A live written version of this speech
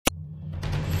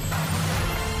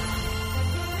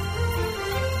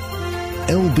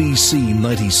LBC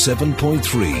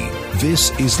 97.3.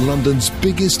 This is London's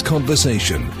biggest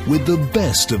conversation with the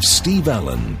best of Steve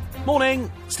Allen.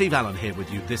 Morning, Steve Allen here with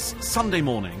you this Sunday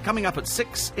morning. Coming up at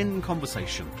 6 in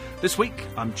Conversation. This week,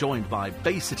 I'm joined by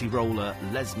Bay City roller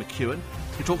Les McEwen,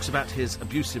 who talks about his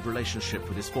abusive relationship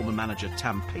with his former manager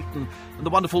Tam Payton, and the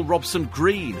wonderful Robson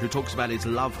Green, who talks about his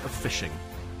love of fishing.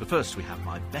 But first, we have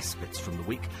my best bits from the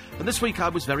week. And this week, I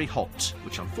was very hot,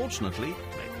 which unfortunately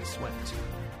made me sweat.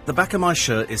 The back of my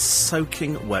shirt is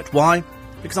soaking wet. Why?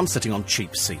 Because I'm sitting on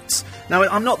cheap seats. Now,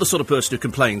 I'm not the sort of person who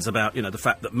complains about, the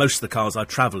fact that most of the cars I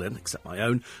travel in, except my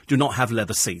own, do not have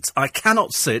leather seats. I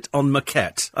cannot sit on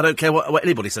moquette. I don't care what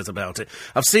anybody says about it.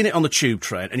 I've seen it on the tube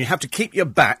train, and you have to keep your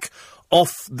back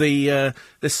off the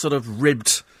this sort of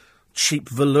ribbed, cheap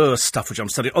velour stuff which I'm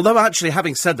studying. Although, actually,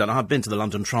 having said that, I've been to the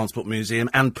London Transport Museum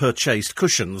and purchased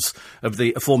cushions of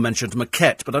the aforementioned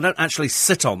moquette, but I don't actually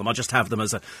sit on them. I just have them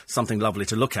as something lovely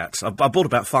to look at. I bought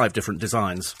about 5 different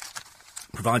designs.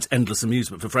 Provides endless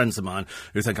amusement for friends of mine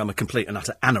who think I'm a complete and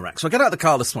utter anorak. So I get out of the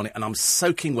car this morning and I'm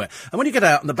soaking wet. And when you get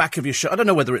out and the back of your shirt, I don't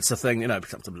know whether it's a thing,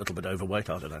 because I'm a little bit overweight,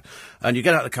 I don't know. And you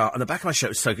get out of the car and the back of my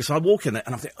shirt is soaking, so I walk in there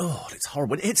and I think, oh, it's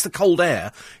horrible. When it hits the cold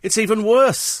air, it's even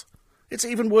worse. It's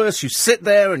even worse. You sit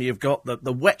there and you've got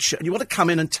the wet shirt and you want to come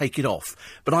in and take it off.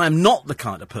 But I am not the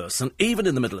kind of person, even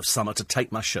in the middle of summer, to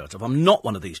take my shirt off. I'm not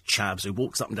one of these chavs who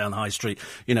walks up and down the high street,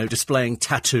 displaying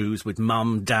tattoos with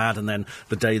mum, dad, and then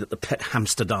the day that the pet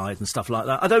hamster died and stuff like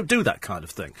that. I don't do that kind of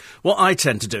thing. What I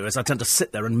tend to do is I tend to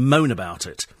sit there and moan about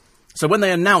it. So when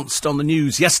they announced on the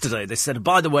news yesterday, they said,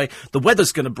 by the way, the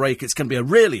weather's going to break. It's going to be a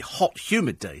really hot,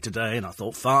 humid day today. And I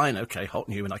thought, fine, OK, hot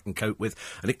and humid I can cope with.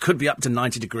 And it could be up to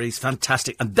 90 degrees.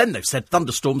 Fantastic. And then they've said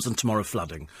thunderstorms and tomorrow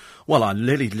flooding. Well, I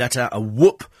nearly let out a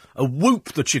whoop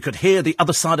that you could hear the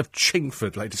other side of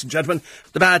Chingford, ladies and gentlemen.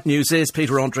 The bad news is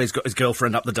Peter Andre's got his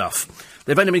girlfriend up the duff.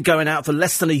 They've only been going out for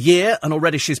less than a year and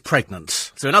already she's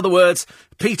pregnant. So in other words,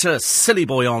 Peter, silly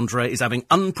boy Andre, is having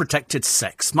unprotected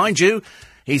sex. Mind you,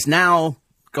 he's now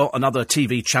got another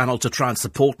TV channel to try and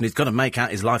support, and he's got to make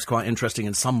out his life's quite interesting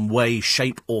in some way,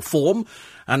 shape or form.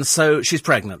 And so she's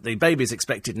pregnant. The baby's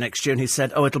expected next year, and he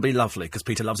said, oh, it'll be lovely, because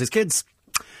Peter loves his kids.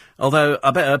 Although, I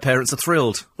bet her parents are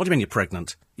thrilled. What do you mean you're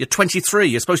pregnant? You're 23,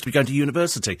 you're supposed to be going to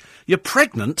university. You're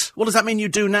pregnant? What does that mean you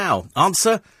do now?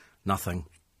 Answer, nothing.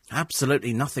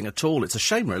 Absolutely nothing at all. It's a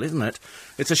shame, really, isn't it?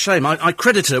 It's a shame. I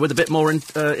credit her with a bit more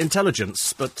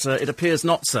intelligence, but it appears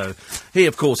not so. He,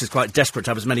 of course, is quite desperate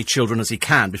to have as many children as he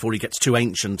can before he gets too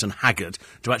ancient and haggard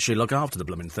to actually look after the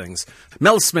blooming things.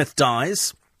 Mel Smith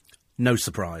dies. No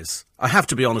surprise. I have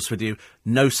to be honest with you,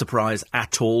 no surprise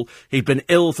at all. He'd been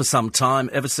ill for some time,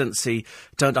 ever since he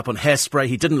turned up on Hairspray.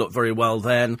 He didn't look very well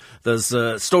then. There's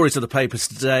stories of the papers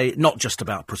today, not just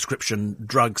about prescription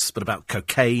drugs, but about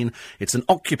cocaine. It's an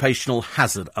occupational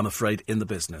hazard, I'm afraid, in the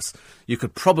business. You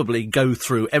could probably go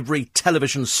through every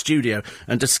television studio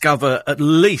and discover, at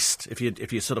least, if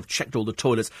you sort of checked all the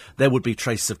toilets, there would be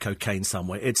traces of cocaine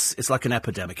somewhere. It's like an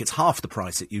epidemic. It's half the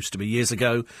price it used to be years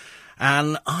ago.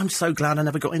 And I'm so glad I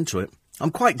never got into it.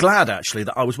 I'm quite glad, actually,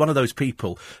 that I was one of those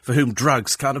people for whom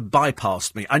drugs kind of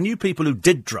bypassed me. I knew people who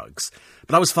did drugs,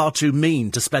 but I was far too mean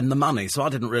to spend the money, so I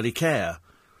didn't really care.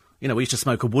 We used to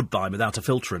smoke a Woodbine without a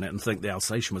filter in it and think the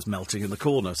Alsatian was melting in the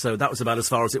corner, so that was about as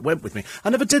far as it went with me. I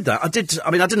never did that. I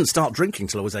didn't start drinking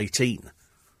till I was 18.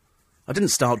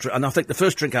 And I think the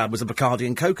first drink I had was a Bacardi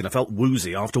and Coke, and I felt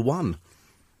woozy after one.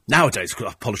 Nowadays,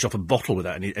 I polish off a bottle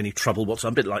without any trouble whatsoever.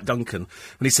 I'm a bit like Duncan.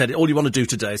 And he said, all you want to do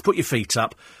today is put your feet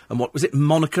up and what was it,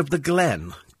 Monarch of the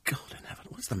Glen? God in heaven,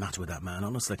 what's the matter with that man,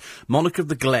 honestly? Monarch of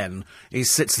the Glen. He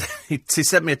sits there, he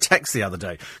sent me a text the other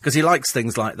day, because he likes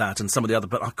things like that and some of the other,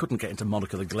 but I couldn't get into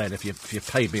Monarch of the Glen if you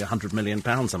paid me £100 million,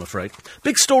 I'm afraid.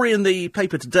 Big story in the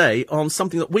paper today on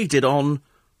something that we did on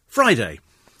Friday.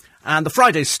 And the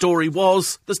Friday story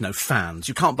was, there's no fans.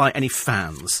 You can't buy any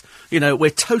fans. We're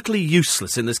totally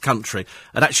useless in this country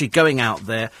at actually going out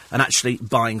there and actually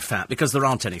buying fat, because there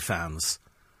aren't any fans.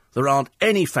 There aren't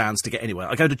any fans to get anywhere.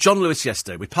 I go to John Lewis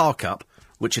yesterday. We park up,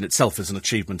 which in itself is an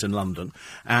achievement in London,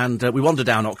 and we wander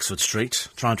down Oxford Street,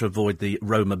 trying to avoid the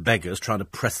Roma beggars, trying to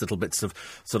press little bits of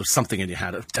sort of something in your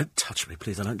hand. Oh, don't touch me,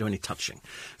 please, I don't do any touching.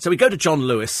 So we go to John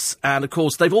Lewis, and of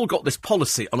course they've all got this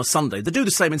policy on a Sunday. They do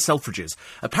the same in Selfridges.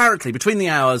 Apparently, between the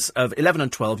hours of 11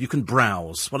 and 12, you can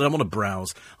browse. Well, I don't want to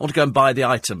browse. I want to go and buy the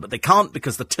item, but they can't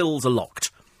because the tills are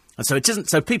locked. And so it isn't,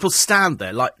 so people stand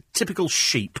there like typical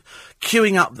sheep,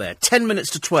 queuing up there, 10 minutes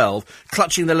to 12,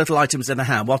 clutching their little items in their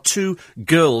hand, while 2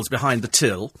 girls behind the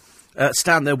till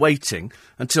stand there waiting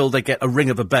until they get a ring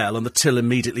of a bell and the till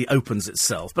immediately opens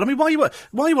itself. But I mean, why you want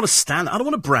to stand? I don't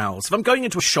want to browse. If I'm going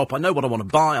into a shop, I know what I want to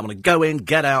buy. I want to go in,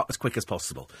 get out as quick as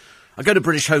possible. I go to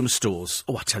British Home Stores.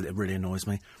 Oh, I tell you, it really annoys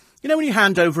me. You know when you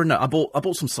hand over a note? I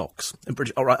bought some socks in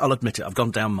British. All right, I'll admit it. I've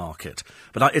gone down market,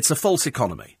 but it's a false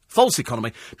economy. False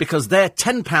economy because they're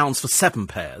 £10 for 7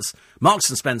 pairs. Marks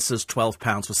and Spencer's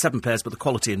 £12 for 7 pairs, but the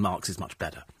quality in Marks is much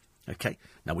better. Okay.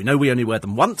 Now we know we only wear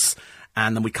them once,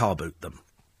 and then we car boot them.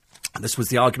 And this was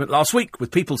the argument last week with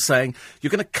people saying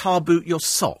you're going to car boot your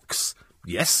socks.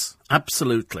 Yes,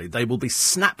 absolutely. They will be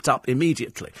snapped up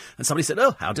immediately. And somebody said,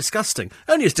 oh, how disgusting.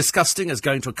 Only as disgusting as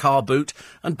going to a car boot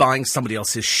and buying somebody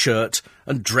else's shirt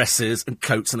and dresses and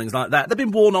coats and things like that. They've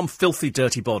been worn on filthy,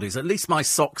 dirty bodies. At least my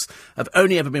socks have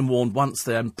only ever been worn once.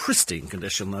 They're in pristine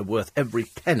condition. They're worth every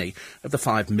penny of the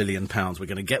 £5 million we're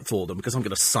going to get for them because I'm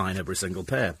going to sign every single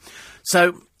pair.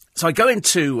 So I go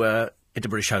into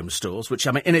British Home Stores, which,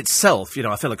 I mean, in itself,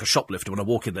 I feel like a shoplifter when I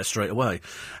walk in there straight away.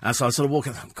 And so I sort of walk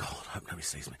in, oh, God, I hope nobody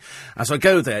sees me. And so I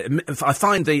go there. I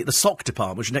find the sock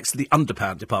department, which is next to the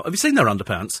underpant department. Have you seen their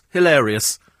underpants?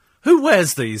 Hilarious. Who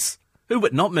wears these?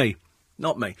 Not me.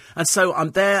 Not me. And so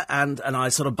I'm there, and I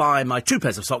sort of buy my 2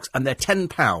 pairs of socks, and they're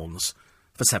 £10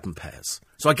 for 7 pairs.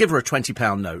 So I give her a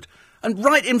 £20 note. And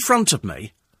right in front of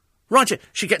me,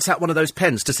 she gets out one of those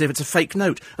pens to see if it's a fake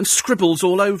note, and scribbles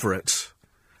all over it.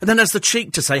 And then has the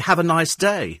cheek to say, have a nice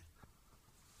day.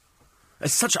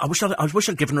 It's I wish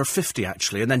I'd given her a 50,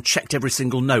 actually, and then checked every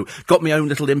single note, got my own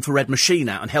little infrared machine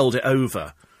out and held it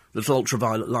over, the little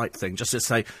ultraviolet light thing, just to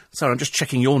say, sorry, I'm just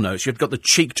checking your notes. You've got the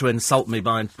cheek to insult me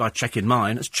by checking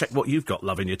mine. Let's check what you've got,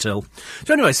 love, in your till.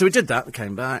 So anyway, so we did that, we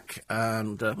came back,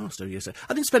 and what else did we say?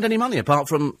 I didn't spend any money apart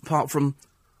from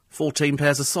 14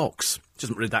 pairs of socks. Which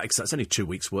isn't really that exciting. It's only 2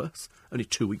 weeks' worth. Only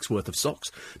 2 weeks' worth of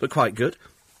socks, but quite good.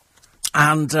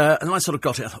 And then I sort of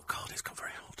got it. I thought, God, it's got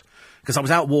very hot. Because I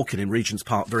was out walking in Regent's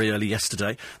Park very early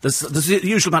yesterday. There's the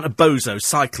usual amount of bozos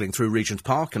cycling through Regent's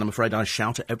Park, and I'm afraid I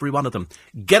shout at every one of them,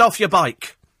 get off your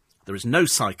bike. There is no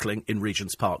cycling in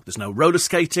Regent's Park. There's no roller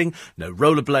skating, no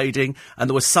rollerblading, and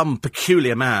there was some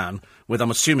peculiar man with,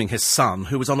 I'm assuming, his son,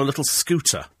 who was on a little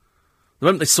scooter. The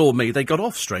moment they saw me, they got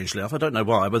off, strangely enough. I don't know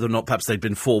why, whether or not perhaps they'd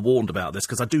been forewarned about this,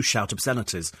 because I do shout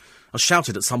obscenities. I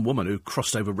shouted at some woman who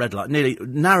crossed over red light,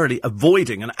 narrowly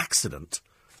avoiding an accident.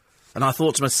 And I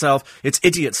thought to myself, it's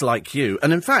idiots like you.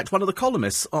 And in fact, one of the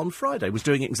columnists on Friday was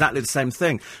doing exactly the same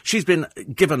thing. She's been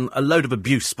given a load of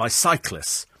abuse by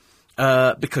cyclists.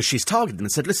 Because she's targeted them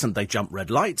and said, listen, they jump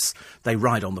red lights, they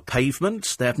ride on the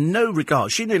pavement, they have no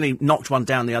regard. She nearly knocked one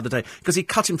down the other day because he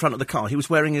cut in front of the car. He was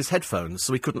wearing his headphones,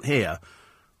 so he couldn't hear.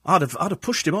 I'd have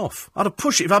pushed him off.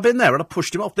 If I'd been there, I'd have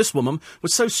pushed him off. This woman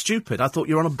was so stupid. I thought,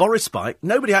 you're on a Boris bike.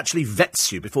 Nobody actually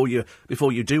vets you before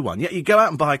you do one. Yet you go out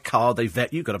and buy a car, they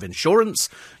vet you. You've got to have insurance.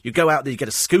 You go out there, you get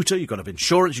a scooter, you've got to have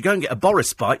insurance. You go and get a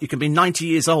Boris bike, you can be 90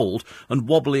 years old and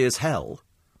wobbly as hell.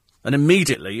 And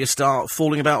immediately you start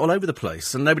falling about all over the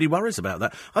place, and nobody worries about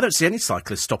that. I don't see any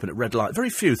cyclists stopping at red light.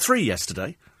 Very few. 3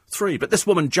 yesterday. 3. But this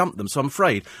woman jumped them, so I'm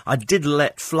afraid I did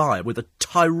let fly with a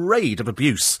tirade of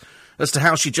abuse as to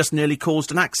how she just nearly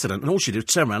caused an accident. And all she did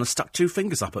was turn around and stuck 2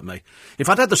 fingers up at me. If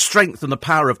I'd had the strength and the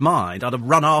power of mind, I'd have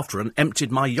run after her and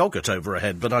emptied my yoghurt over her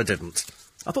head, but I didn't.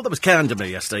 I thought that was kind of me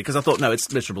yesterday, because I thought, no,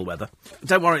 it's miserable weather.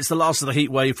 Don't worry, it's the last of the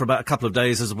heat wave for about a couple of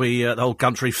days as the whole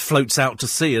country floats out to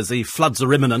sea, as the floods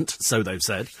are imminent, so they've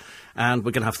said. And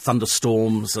we're going to have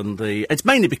thunderstorms, and it's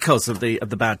mainly because of the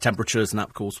bad temperatures, and that,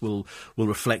 of course, will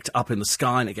reflect up in the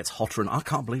sky, and it gets hotter, and I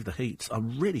can't believe the heat. I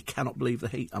really cannot believe the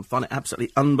heat. I find it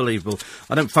absolutely unbelievable.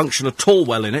 I don't function at all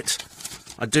well in it.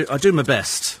 I do my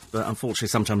best, but unfortunately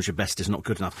sometimes your best is not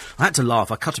good enough. I had to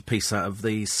laugh. I cut a piece out of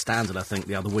the Standard, I think,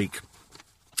 the other week.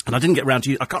 And I didn't get round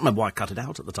to I can't remember why I cut it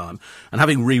out at the time. And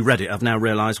having reread it, I've now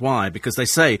realised why. Because they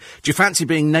say, do you fancy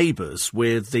being neighbours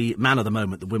with the man of the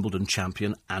moment, the Wimbledon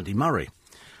champion, Andy Murray?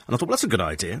 And I thought, well, that's a good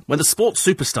idea. When the sports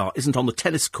superstar isn't on the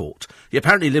tennis court, he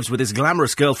apparently lives with his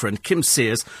glamorous girlfriend, Kim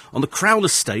Sears, on the Crown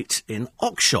Estate in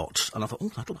Oxshott. And I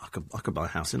thought, I could buy a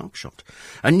house in Oxshott.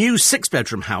 A new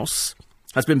 6-bedroom house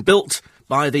has been built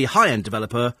by the high-end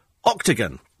developer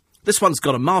Octagon. This one's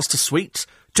got a master suite,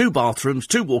 2 bathrooms,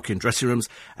 2 walk-in dressing rooms,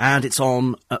 and it's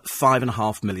on at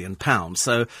 £5.5 million.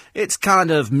 So it's kind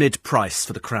of mid-price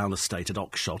for the Crown Estate at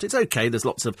Oxshott. It's okay, there's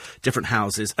lots of different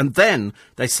houses. And then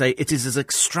they say it is as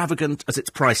extravagant as its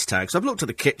price tag. So I've looked at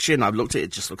the kitchen, I've looked at it,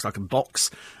 it just looks like a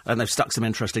box, and they've stuck some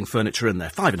interesting furniture in there.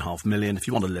 £5.5 million, if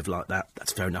you want to live like that,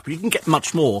 that's fair enough. But you can get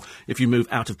much more if you move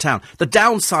out of town. The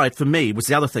downside for me was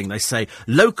the other thing. They say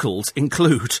locals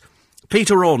include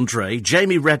Peter Andre,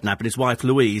 Jamie Redknapp and his wife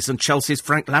Louise, and Chelsea's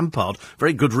Frank Lampard.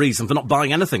 Very good reason for not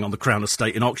buying anything on the Crown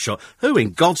Estate in Oxshott. Who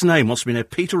in God's name wants to be near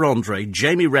Peter Andre,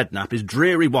 Jamie Redknapp, his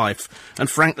dreary wife, and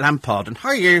Frank Lampard? And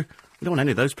hi you don't want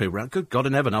any of those people around. Good God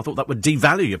in heaven, I thought that would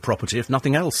devalue your property, if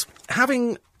nothing else.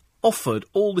 Having offered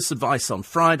all this advice on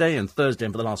Friday and Thursday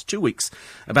and for the last 2 weeks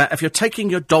about if you're taking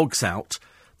your dogs out,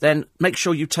 then make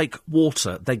sure you take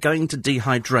water. They're going to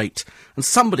dehydrate. And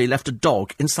somebody left a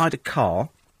dog inside a car.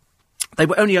 They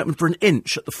were only open for an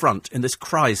inch at the front in this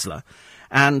Chrysler.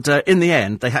 And in the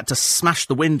end, they had to smash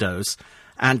the windows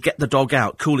and get the dog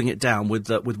out, cooling it down with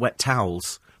wet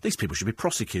towels. These people should be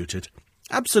prosecuted.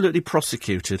 Absolutely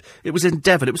prosecuted. It was in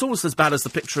Devon. It was almost as bad as the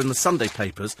picture in the Sunday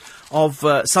papers of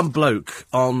some bloke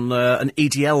on an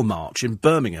EDL march in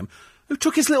Birmingham who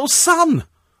took his little son.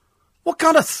 What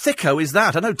kind of thicko is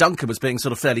that? I know Duncan was being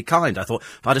sort of fairly kind, I thought,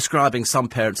 by describing some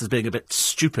parents as being a bit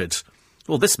stupid.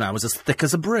 Well, this man was as thick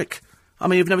as a brick. I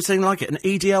mean, you've never seen like it. An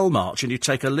EDL march and you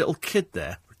take a little kid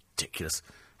there. Ridiculous.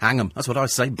 Hang 'em. That's what I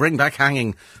say. Bring back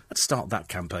hanging. Let's start that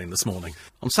campaign this morning.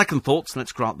 On second thoughts,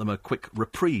 let's grant them a quick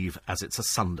reprieve as it's a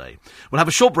Sunday. We'll have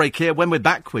a short break here. When we're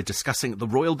back, we're discussing the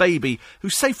royal baby who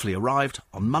safely arrived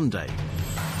on Monday.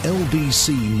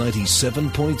 LBC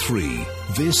 97.3.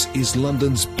 This is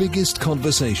London's biggest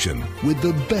conversation with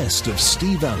the best of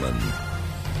Steve Allen.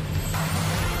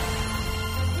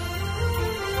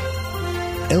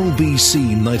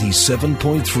 LBC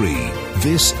 97.3.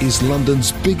 This is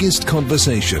London's biggest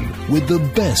conversation with the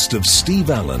best of Steve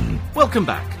Allen. Welcome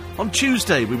back. On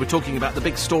Tuesday, we were talking about the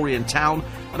big story in town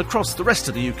and across the rest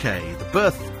of the UK, the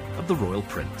birth of the Royal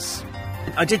Prince.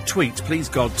 I did tweet, please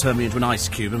God, turn me into an ice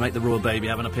cube and make the royal baby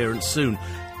have an appearance soon.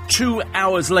 2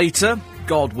 hours later,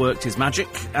 God worked his magic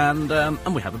and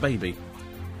we have a baby.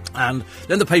 And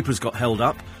then the papers got held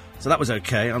up. So that was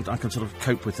okay. I can sort of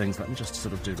cope with things. Let me just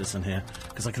sort of do this in here,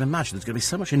 because I can imagine there's going to be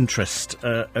so much interest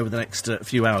over the next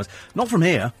few hours. Not from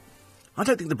here. I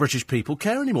don't think the British people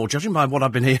care anymore, judging by what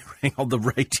I've been hearing on the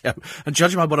radio and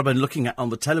judging by what I've been looking at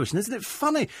on the television. Isn't it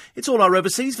funny? It's all our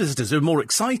overseas visitors who are more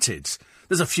excited.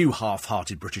 There's a few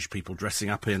half-hearted British people dressing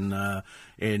up in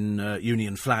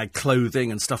Union flag clothing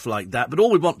and stuff like that. But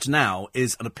all we want now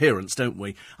is an appearance, don't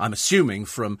we? I'm assuming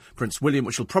from Prince William,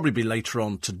 which will probably be later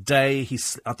on today.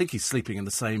 I think he's sleeping in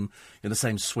the same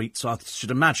suite, so I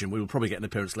should imagine we will probably get an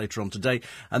appearance later on today.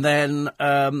 And then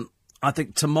I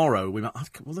think tomorrow we might.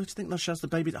 Well, do you think they'll show us the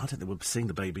baby? I don't think we'll be seeing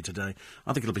the baby today.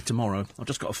 I think it'll be tomorrow. I've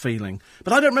just got a feeling.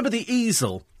 But I don't remember the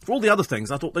easel. For all the other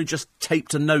things, I thought they just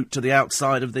taped a note to the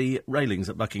outside of the railings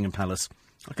at Buckingham Palace.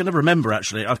 I can never remember,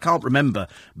 actually. I can't remember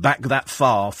back that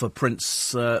far for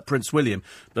Prince William.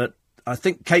 But I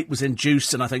think Kate was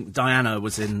induced, and I think Diana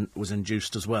was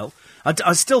induced as well.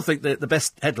 I still think that the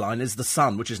best headline is The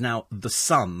Sun, which is now The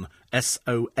Sun,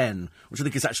 S-O-N, which I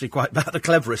think is actually quite about the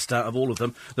cleverest out of all of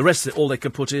them. The rest of it, all they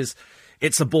could put is,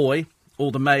 it's a boy,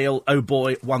 or the male, oh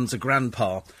boy, one's a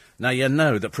grandpa. Now, you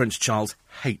know that Prince Charles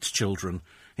hates children.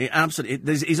 He's not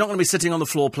going to be sitting on the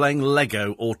floor playing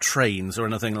Lego or trains or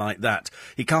anything like that.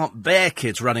 He can't bear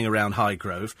kids running around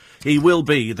Highgrove. He will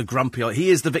be the grumpy... He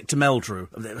is the Victor Meldrew.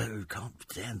 Oh, can't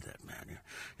stand that, man.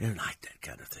 You don't like that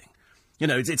kind of thing. You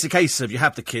know, it's a case of you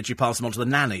have the kids, you pass them on to the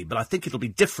nanny, but I think it'll be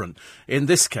different in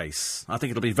this case. I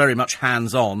think it'll be very much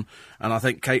hands-on, and I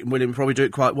think Kate and William will probably do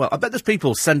it quite well. I bet there's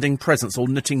people sending presents or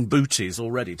knitting booties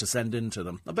already to send in to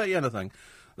them. I bet you anything.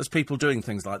 There's people doing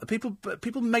things like that.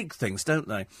 People make things, don't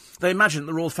they? They imagine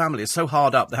the royal family is so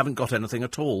hard up they haven't got anything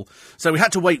at all. So we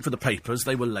had to wait for the papers.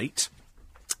 They were late.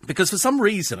 Because for some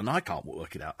reason, and I can't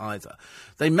work it out either,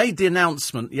 they made the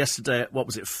announcement yesterday at,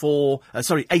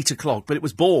 8 o'clock, but it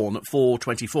was born at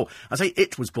 4:24. I say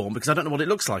it was born because I don't know what it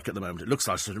looks like at the moment. It looks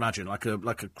like, I should imagine, like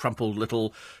a crumpled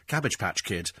little Cabbage Patch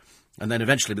Kid. And then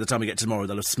eventually, by the time we get to tomorrow,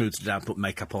 they'll have smoothed it out, put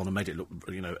makeup on and made it look,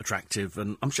 attractive.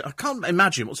 And I can't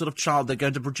imagine what sort of child they're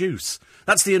going to produce.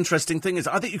 That's the interesting thing is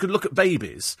I think you could look at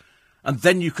babies and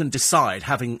then you can decide,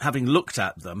 having looked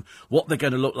at them, what they're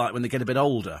going to look like when they get a bit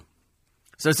older.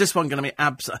 So is this one going to be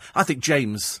I think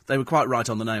James, they were quite right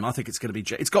on the name. I think it's going to be,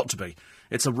 it's got to be.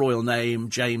 It's a royal name,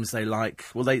 James they like.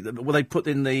 Will they put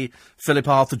in the Philip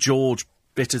Arthur George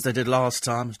bit as they did last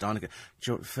time?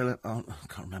 Philip, I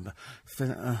can't remember.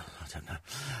 Philip, I don't know.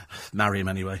 Marry him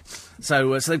anyway.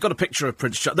 So they've got a picture of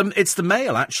Prince Charles. It's the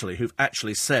Mail, actually, who've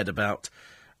actually said about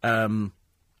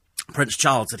Prince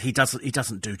Charles that he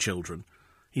doesn't do children.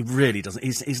 He really doesn't.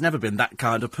 He's never been that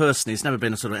kind of person. He's never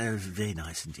been a sort of, very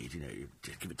nice indeed, you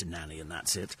just give it to Nanny and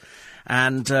that's it.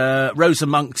 And Rosa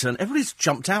Monckton, everybody's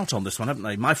jumped out on this one, haven't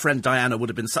they? My friend Diana would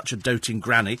have been such a doting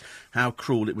granny. How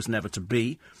cruel it was never to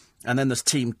be. And then there's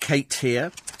Team Kate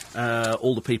here,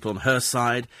 all the people on her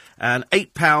side. And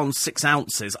 £8, 6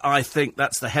 ounces, I think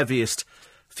that's the heaviest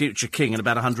future king in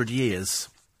about 100 years.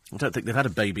 I don't think they've had a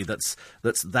baby that's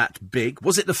that big.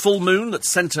 Was it the full moon that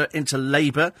sent her into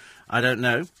labour? I don't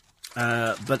know.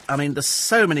 But, I mean, there's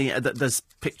so many... there's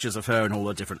pictures of her in all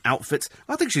her different outfits.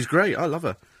 I think she's great. I love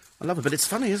her. I love it, but it's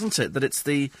funny, isn't it, that it's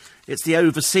the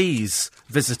overseas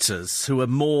visitors who are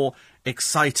more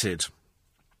excited.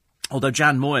 Although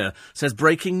Jan Moyer says,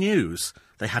 breaking news.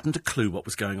 They hadn't a clue what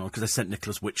was going on because they sent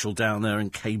Nicholas Witchell down there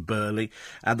and Kay Burley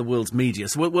and the world's media.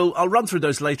 So I'll run through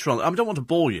those later on. I don't want to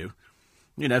bore you.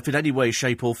 You know, if in any way,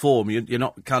 shape or form you're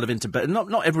not kind of into...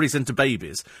 Not everybody's into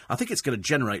babies. I think it's going to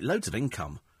generate loads of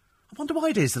income. I wonder why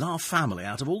it is that our family,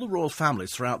 out of all the royal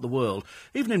families throughout the world,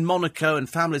 even in Monaco and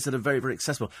families that are very, very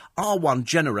accessible, our one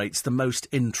generates the most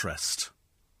interest.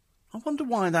 I wonder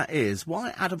why that is.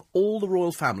 Why, out of all the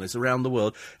royal families around the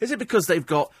world, is it because they've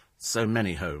got so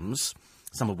many homes,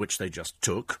 some of which they just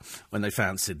took when they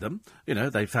fancied them? You know,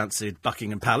 they fancied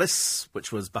Buckingham Palace,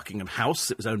 which was Buckingham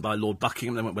House. It was owned by Lord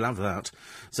Buckingham. They went, we'll have that.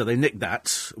 So they nicked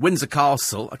that. Windsor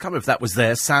Castle, I can't remember if that was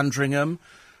there. Sandringham,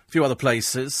 a few other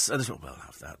places. And they thought, well, I'll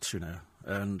have that, you know.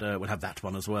 And we'll have that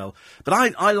one as well. But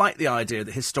I like the idea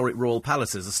that historic royal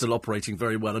palaces are still operating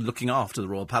very well and looking after the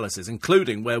royal palaces,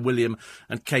 including where William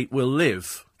and Kate will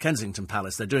live. Kensington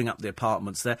Palace, they're doing up the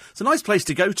apartments there. It's a nice place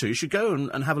to go to. You should go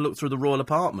and have a look through the royal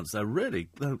apartments.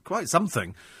 They're quite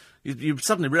something. You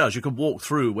suddenly realise you could walk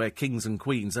through where kings and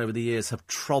queens over the years have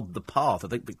trod the path. I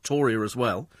think Victoria as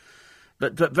well.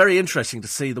 But very interesting to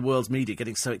see the world's media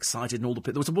getting so excited and all the...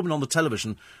 There was a woman on the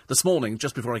television this morning,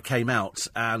 just before I came out,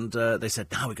 and they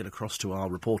said, now we're going to cross to our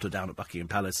reporter down at Buckingham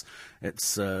Palace.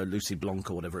 It's Lucy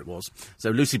Blanc or whatever it was. So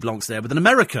Lucy Blanc's there with an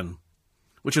American,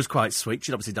 which was quite sweet.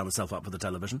 She'd obviously done herself up for the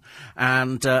television,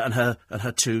 and her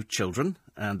two children,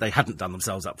 and they hadn't done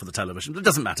themselves up for the television. But it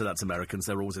doesn't matter, that's Americans,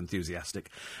 they're always enthusiastic.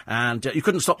 And you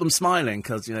couldn't stop them smiling,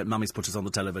 because, you know, mummy's put us on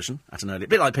the television at an early... A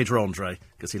bit like Peter Andre,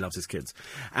 because he loves his kids.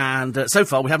 And so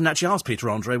far, we haven't actually asked Peter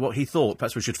Andre what he thought.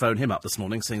 Perhaps we should phone him up this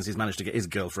morning, seeing as he's managed to get his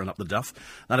girlfriend up the duff.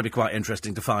 That'd be quite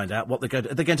interesting to find out what they're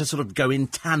going to sort of go in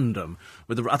tandem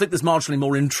with the... I think there's marginally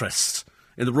more interest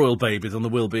in the royal baby than there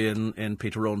will be in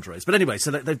Peter Andre's. But anyway,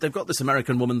 so they've got this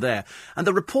American woman there, and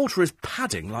the reporter is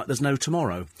padding like there's no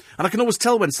tomorrow. And I can always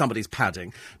tell when somebody's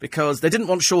padding, because they didn't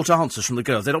want short answers from the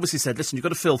girls. They'd obviously said, listen, you've got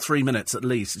to fill 3 minutes at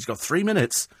least. She's got 3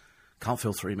 minutes. Can't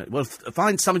fill 3 minutes. Well,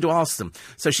 find something to ask them.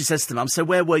 So she says to them, so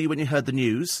where were you when you heard the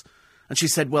news? And she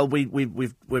said, well, we've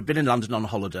been in London on a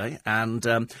holiday, and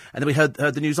then we heard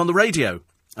the news on the radio.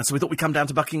 And so we thought we'd come down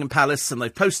to Buckingham Palace, and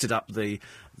they've posted up the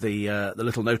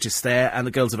little notice there, and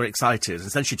the girls are very excited. And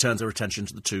then she turns her attention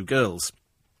to the two girls,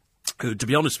 who, to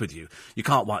be honest with you, you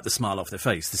can't wipe the smile off their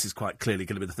face. This is quite clearly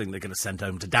going to be the thing they're going to send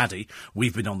home to Daddy.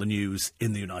 We've been on the news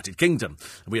in the United Kingdom.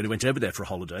 We only went over there for a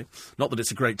holiday. Not that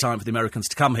it's a great time for the Americans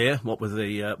to come here, what with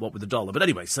the dollar. But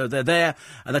anyway, so they're there,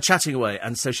 and they're chatting away.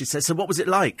 And so she says, so what was it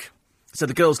like? So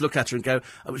the girls look at her and go,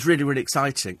 oh, it was really, really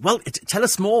exciting. Well, tell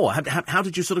us more. How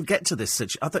did you sort of get to this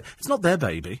situation? I thought, it's not their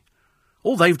baby.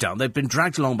 All they've done, they've been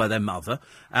dragged along by their mother,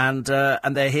 and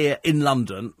they're here in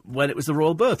London when it was the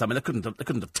royal birth. I mean, they couldn't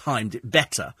have timed it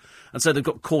better. And so they've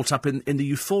got caught up in the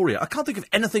euphoria. I can't think of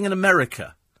anything in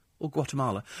America or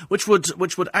Guatemala which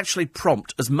would actually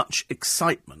prompt as much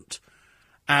excitement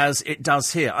as it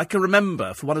does here. I can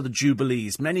remember, for one of the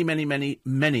Jubilees, many, many, many,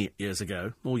 many years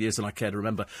ago, more years than I care to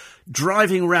remember,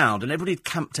 driving round, and everybody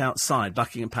camped outside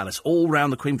Buckingham Palace, all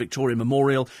round the Queen Victoria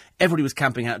Memorial. Everybody was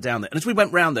camping out down there. And as we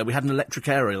went round there, we had an electric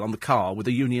aerial on the car with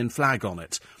a Union flag on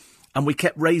it. And we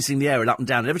kept raising the aerial up and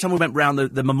down. And every time we went round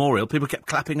the memorial, people kept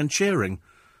clapping and cheering.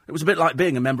 It was a bit like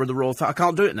being a member of the royal family. I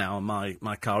can't do it now on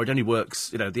my car. It only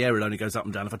works, you know, the aerial only goes up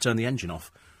and down if I turn the engine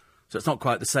off. So it's not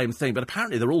quite the same thing, but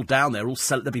apparently they're all down there,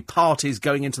 there'll be parties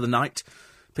going into the night,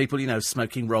 people, you know,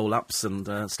 smoking roll-ups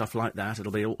and stuff like that. It'll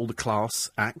be all the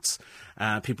class acts,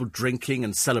 people drinking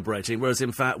and celebrating, whereas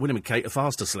in fact William and Kate are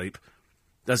fast asleep.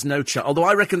 There's no chance. Although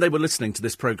I reckon they were listening to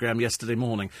this programme yesterday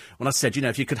morning when I said, you know,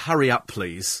 if you could hurry up,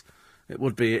 please, it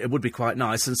would be quite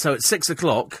nice. And so at 6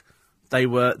 o'clock, they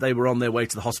were on their way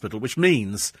to the hospital, which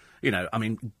means, you know, I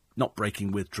mean, not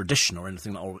breaking with tradition or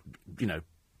anything, or, you know,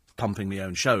 pumping my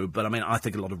own show, but I mean, I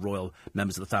think a lot of royal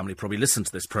members of the family probably listen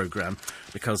to this programme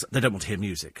because they don't want to hear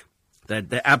music.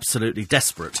 They're absolutely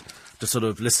desperate to sort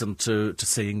of listen to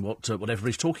seeing what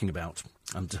everybody's talking about.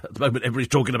 And at the moment, everybody's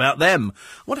talking about them.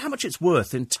 I wonder how much it's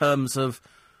worth in terms of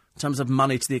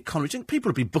money to the economy. Do you think people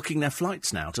will be booking their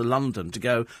flights now to London to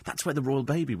go, that's where the royal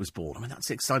baby was born? I mean,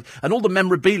 that's exciting. And all the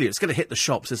memorabilia, it's going to hit the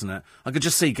shops, isn't it? I could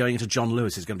just see going into John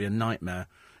Lewis is going to be a nightmare.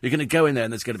 You're going to go in there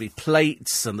and there's going to be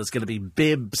plates and there's going to be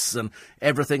bibs and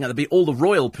everything. And there'll be all the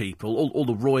royal people, all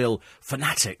the royal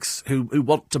fanatics who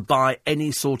want to buy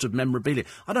any sort of memorabilia.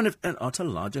 I don't know if... I'll tell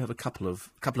you, I do have a couple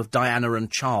of Diana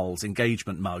and Charles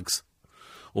engagement mugs.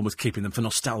 almost keeping them for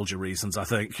nostalgia reasons, I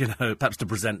think, perhaps to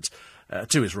present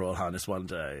to His Royal Highness one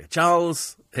day.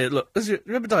 Charles, here, look,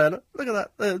 remember Diana? Look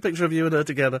at that, picture of you and her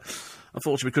together.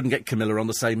 Unfortunately, we couldn't get Camilla on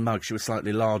the same mug. She was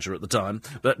slightly larger at the time.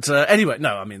 But anyway,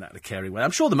 no, I mean that in a caring way.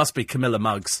 I'm sure there must be Camilla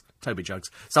mugs, Toby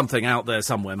jugs, something out there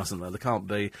somewhere, mustn't there?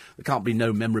 There can't be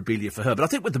no memorabilia for her. But I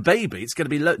think with the baby, it's going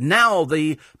to be... now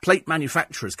the plate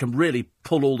manufacturers can really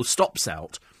pull all the stops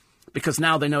out, because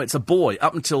now they know it's a boy.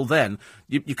 Up until then,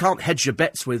 you can't hedge your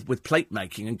bets with plate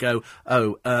making and go,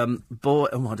 boy,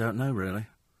 I don't know, really.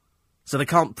 So they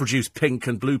can't produce pink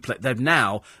and blue plate. They've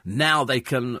now they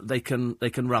can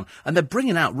run. And they're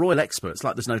bringing out royal experts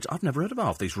like there's no... I've never heard of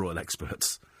half these royal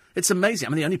experts. It's amazing. I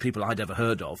mean, the only people I'd ever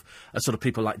heard of are sort of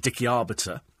people like Dickie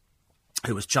Arbiter,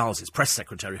 who was Charles's press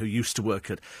secretary, who used to work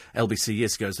at LBC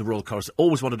years ago as the royal correspondent,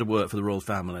 always wanted to work for the royal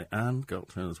family, and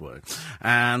got his way.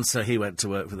 And so he went to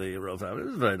work for the royal family. It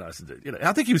was very nice.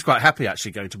 I think he was quite happy,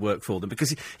 actually, going to work for them,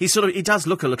 because he does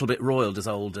look a little bit royal, does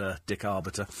old Dick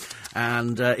Arbiter.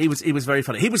 And he was very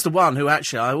funny. He was the one who,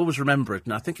 actually, I always remember it,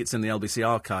 and I think it's in the LBC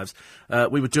archives,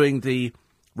 we were doing the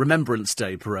Remembrance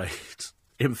Day parade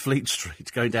in Fleet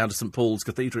Street, going down to St Paul's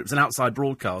Cathedral. It was an outside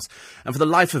broadcast, and for the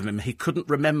life of him, he couldn't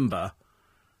remember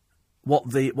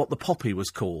what the poppy was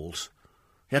called.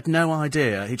 He had no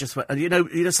idea. He just went,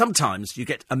 and sometimes you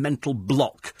get a mental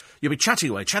block. You'll be chatting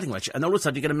away, and all of a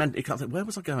sudden you get you can't think, where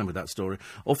was I going with that story?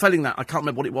 Or failing that, I can't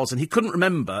remember what it was, and he couldn't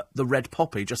remember the red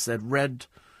poppy, just said red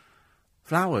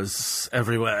flowers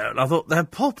everywhere. And I thought, they're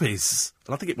poppies.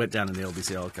 And I think it went down in the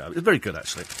LBC archive. It's very good,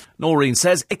 actually. Noreen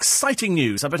says, exciting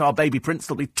news. I bet our baby prince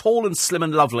will be tall and slim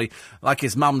and lovely, like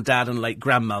his mum, dad and late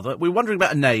grandmother. We were wondering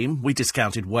about a name. We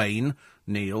discounted Wayne,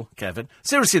 Neil, Kevin.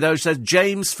 Seriously, though, she says,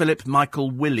 James, Philip,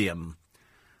 Michael, William.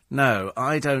 No,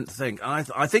 I don't think. I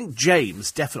think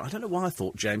James, definitely. I don't know why I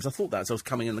thought James. I thought that as I was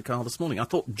coming in the car this morning. I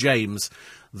thought James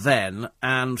then,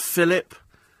 and Philip...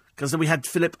 Because we had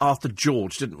Philip, Arthur,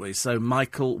 George, didn't we? So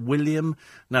Michael, William...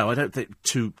 No, I don't think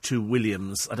two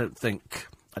Williams. I don't think.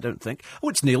 Oh,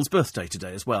 it's Neil's birthday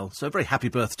today as well. So a very happy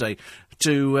birthday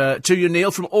to you,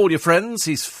 Neil, from all your friends.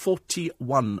 He's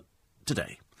 41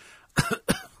 today,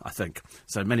 I think.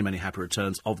 So many, many happy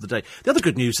returns of the day. The other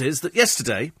good news is that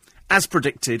yesterday, as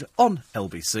predicted on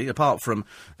LBC, apart from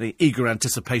the eager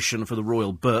anticipation for the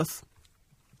royal birth,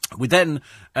 we then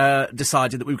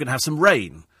decided that we were going to have some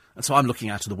rain. And so I'm looking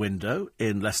out of the window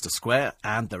in Leicester Square,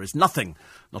 and there is nothing,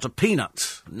 not a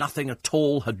peanut, nothing at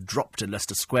all had dropped in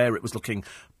Leicester Square. It was looking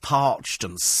parched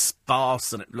and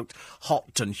sparse, and it looked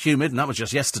hot and humid, and that was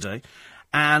just yesterday.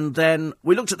 And then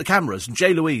we looked at the cameras, and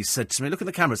Jay Louise said to me, look at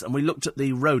the cameras, and we looked at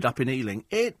the road up in Ealing.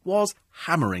 It was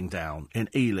hammering down in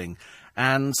Ealing.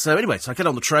 And so anyway, so I get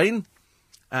on the train,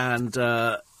 and...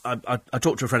 I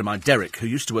talked to a friend of mine, Derek, who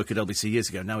used to work at LBC years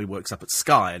ago. Now he works up at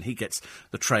Sky, and he gets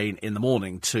the train in the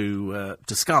morning to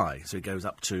Sky. So he goes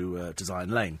up to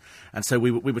Zion Lane. And so we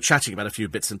were chatting about a few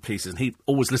bits and pieces, and he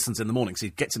always listens in the morning, so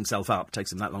he gets himself up,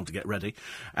 takes him that long to get ready,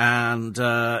 and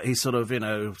he sort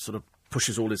of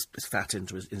pushes all his fat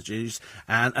into his juice,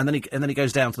 and then he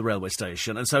goes down to the railway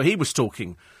station. And so he was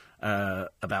talking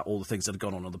about all the things that had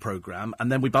gone on the programme,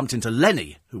 and then we bumped into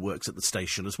Lenny, who works at the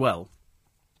station as well.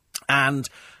 And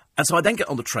so I then get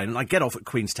on the train, and I get off at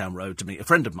Queenstown Road to meet a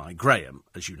friend of mine, Graham,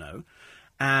 as you know,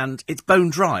 and it's bone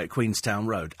dry at Queenstown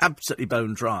Road, absolutely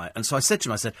bone dry. And so I said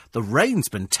to him, the rain's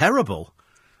been terrible.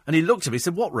 And he looked at me and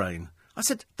said, what rain? I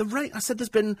said, the rain. I said, there's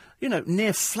been,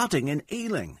 near flooding in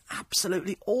Ealing.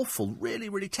 Absolutely awful, really,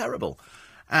 really terrible.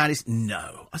 And he said,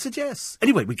 no. I said, yes.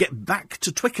 Anyway, we get back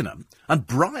to Twickenham, and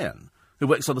Brian, who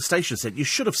works on the station, said, you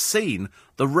should have seen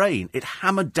the rain. It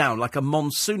hammered down like a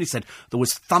monsoon. He said, there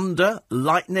was thunder,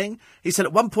 lightning. He said,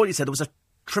 at one point, he said, there was a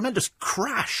tremendous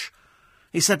crash.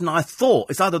 He said, and I thought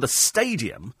it's either the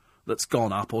stadium that's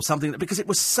gone up or something, because it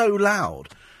was so loud.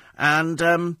 And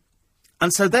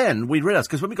so then we realised,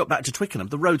 because when we got back to Twickenham,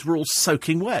 the roads were all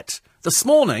soaking wet. This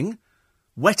morning,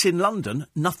 wet in London,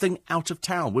 nothing out of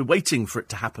town. We're waiting for it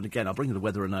to happen again. I'll bring you the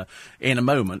weather in a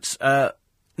moment.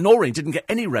 Noreen didn't get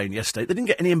any rain yesterday. They didn't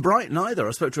get any in Brighton either.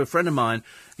 I spoke to a friend of mine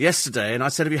yesterday, and I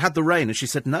said, have you had the rain? And she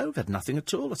said, no, we've had nothing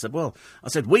at all. I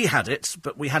said, we had it,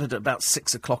 but we had it at about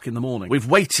 6 o'clock in the morning. We've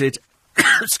waited...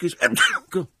 Excuse me.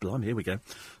 God, blimey, here we go.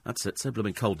 That's it. So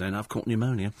blooming cold now. I've caught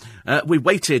pneumonia. We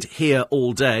waited here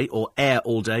all day, or air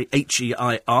all day,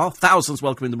 H-E-I-R. Thousands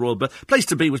welcoming the royal birth. Place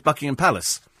to be was Buckingham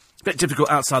Palace. It's a bit difficult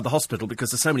outside the hospital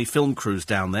because there's so many film crews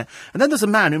down there. And then there's a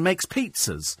man who makes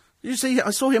pizzas. You see, I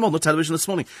saw him on the television this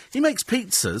morning. He makes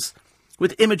pizzas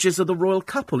with images of the royal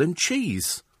couple in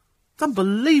cheese. It's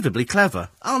unbelievably clever.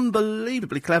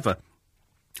 Unbelievably clever.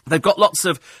 They've got lots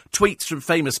of tweets from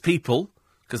famous people,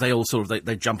 because they all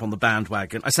they jump on the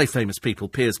bandwagon. I say famous people.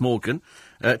 Piers Morgan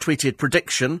tweeted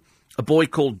prediction: a boy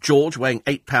called George weighing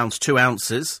 8 pounds 2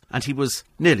 ounces, and he was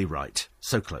nearly right.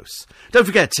 So close. Don't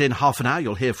forget, in half an hour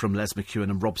you'll hear from Les McEwen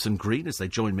and Robson Green as they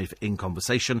join me in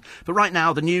conversation. But right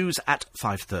now, the news at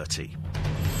 5:30.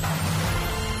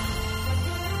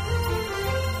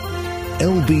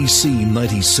 LBC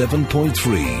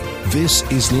 97.3. This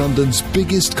is London's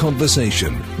biggest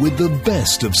conversation with the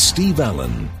best of Steve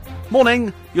Allen.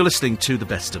 Morning, you're listening to the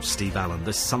best of Steve Allen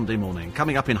this Sunday morning.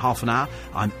 Coming up in half an hour,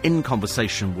 I'm in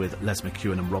conversation with Les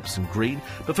McEwen and Robson Green.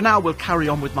 But for now, we'll carry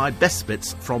on with my best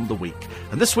bits from the week.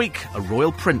 And this week, a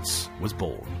royal prince was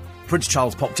born. Prince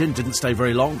Charles popped in, didn't stay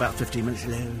very long, about 15 minutes.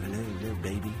 Hello,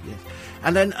 baby, yes.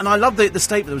 And I love the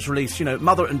statement that was released,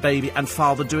 mother and baby and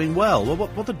father doing well. Well,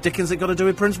 what the dickens it got to do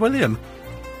with Prince William?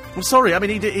 I'm sorry, I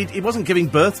mean, he wasn't giving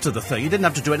birth to the thing. He didn't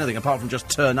have to do anything apart from just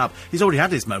turn up. He's already had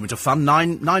his moment of fun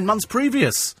nine months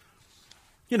previous.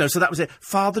 So that was it.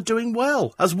 Father doing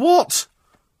well. As what?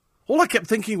 All I kept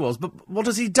thinking was, but what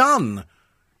has he done?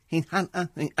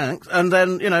 And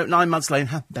then, 9 months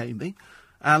later, baby.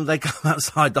 And they come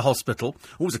outside the hospital.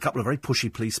 Always a couple of very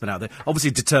pushy policemen out there,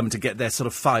 obviously determined to get their sort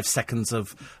of 5 seconds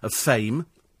of fame.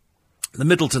 The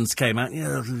Middletons came out,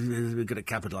 we're going to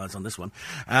capitalise on this one,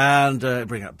 and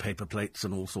bring out paper plates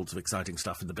and all sorts of exciting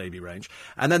stuff in the baby range.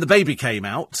 And then the baby came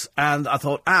out, and I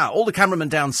thought, all the cameramen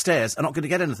downstairs are not going to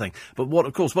get anything. But what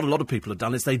a lot of people have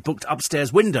done is they booked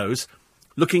upstairs windows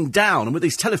looking down, and with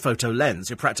these telephoto lens,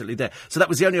 you're practically there. So that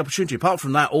was the only opportunity. Apart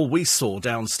from that, all we saw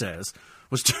downstairs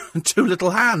was two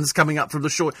little hands coming up from the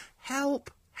shore. Help,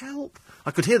 help.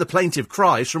 I could hear the plaintive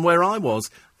cries from where I was.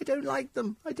 I don't like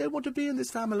them. I don't want to be in this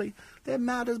family. They're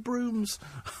mad as brooms.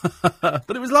 But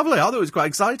it was lovely. I thought it was quite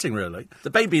exciting, really.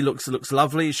 The baby looks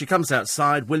lovely. She comes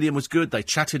outside. William was good. They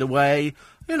chatted away.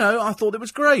 I thought it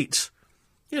was great.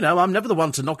 I'm never the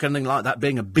one to knock anything like that,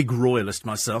 being a big royalist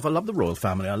myself. I love the royal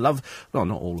family. Well,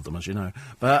 not all of them, as you know.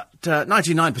 But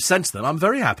 99% of them I'm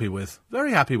very happy with.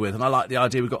 Very happy with. And I like the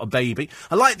idea we've got a baby.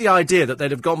 I like the idea that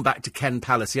they'd have gone back to Ken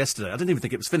Palace yesterday. I didn't even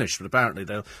think it was finished, but apparently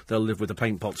they'll live with the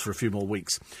paint pots for a few more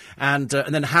weeks. And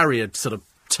then Harry had sort of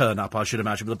turn up, I should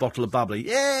imagine, with a bottle of bubbly.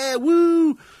 Yeah,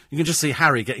 woo! You can just see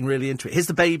Harry getting really into it. Here's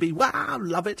the baby. Wow,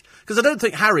 love it. Because I don't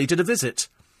think Harry did a visit.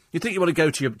 You think you want to go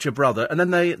to your brother, and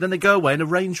then they go away in a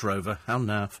Range Rover. How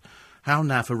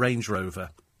naff a Range Rover.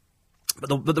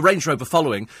 But the Range Rover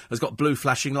following has got blue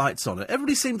flashing lights on it.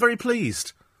 Everybody seemed very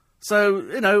pleased. So,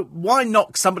 why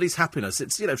knock somebody's happiness?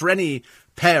 It's, for any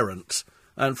parent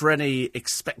and for any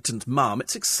expectant mum,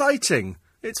 it's exciting.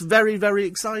 It's very, very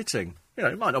exciting.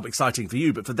 It might not be exciting for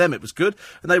you, but for them it was good,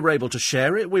 and they were able to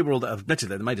share it. We were all,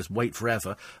 admittedly, they made us wait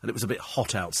forever, and it was a bit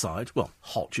hot outside. Well,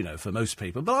 hot, for most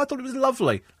people, but I thought it was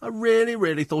lovely. I really,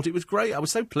 really thought it was great. I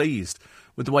was so pleased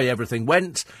with the way everything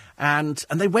went, and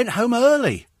they went home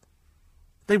early.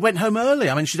 I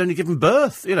mean, she'd only given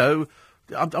birth, I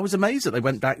was amazed that they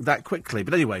went back that quickly.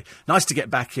 But anyway, nice to get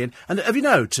back in. And have you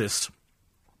noticed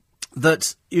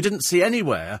that you didn't see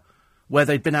anywhere where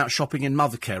they'd been out shopping in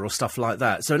Mothercare or stuff like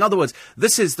that? So in other words,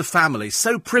 this is the family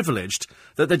so privileged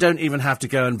that they don't even have to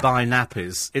go and buy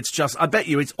nappies. It's just, I bet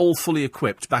you it's all fully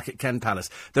equipped back at Ken Palace.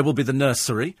 There will be the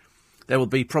nursery. There will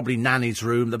be probably Nanny's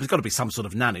room. There's got to be some sort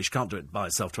of nanny. She can't do it by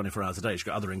herself 24 hours a day. She's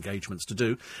got other engagements to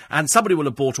do. And somebody will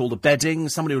have bought all the bedding.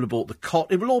 Somebody will have bought the cot.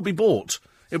 It will all be bought.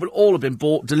 It will all have been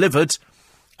bought, delivered,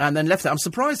 and then left there. I'm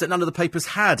surprised that none of the papers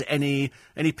had any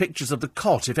pictures of the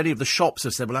cot. If any of the shops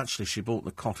have said, well, actually, she bought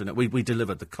the cot in it. We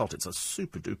delivered the cot. It's a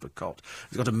super-duper cot.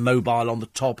 It's got a mobile on the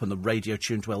top and the radio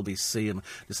tuned to LBC and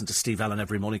listen to Steve Allen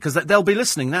every morning. Because they'll be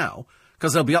listening now,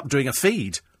 because they'll be up doing a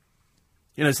feed.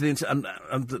 So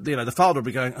the father will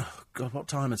be going, oh, God, what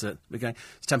time is it? We're going,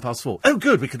 it's 4:10. Oh,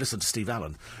 good, we can listen to Steve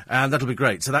Allen. And that'll be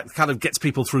great. So that kind of gets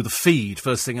people through the feed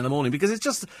first thing in the morning, because it's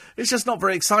just not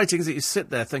very exciting, is it? You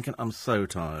sit there thinking, I'm so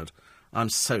tired.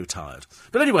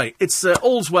 But anyway, it's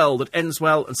all's well that ends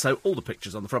well, and so all the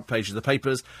pictures on the front page of the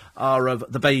papers are of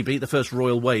the baby, the first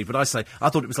royal wave. But I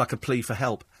thought it was like a plea for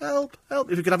help. Help,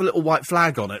 help. If you could have a little white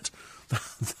flag on it,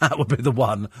 that would be the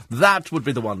one. That would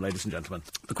be the one, ladies and gentlemen.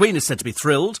 The Queen is said to be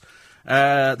thrilled.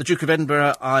 The Duke of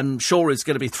Edinburgh, I'm sure, is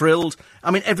going to be thrilled. I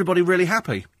mean, everybody really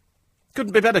happy.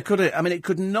 Couldn't be better, could it? I mean, it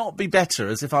could not be better,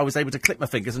 as if I was able to click my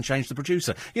fingers and change the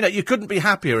producer. You couldn't be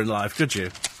happier in life, could you?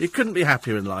 You couldn't be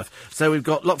happier in life. So we've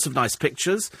got lots of nice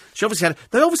pictures.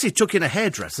 They obviously took in a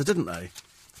hairdresser, didn't they?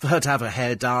 For her to have her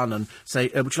hair done and say,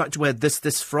 would you like to wear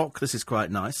this frock? This is quite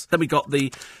nice. Then we got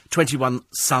the 21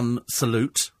 Sun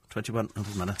salute. 21, oh,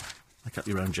 doesn't matter. Make up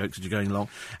your own jokes as you're going along.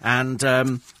 And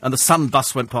the Sun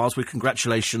bus went past with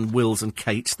congratulations, Wills and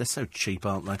Kate. They're so cheap,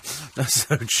 aren't they? They're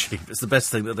so cheap. It's the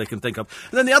best thing that they can think of.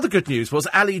 And then the other good news was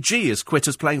Ali G has quit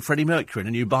as playing Freddie Mercury in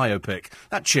a new biopic.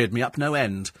 That cheered me up no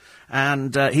end.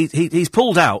 And he's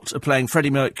pulled out of playing Freddie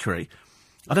Mercury.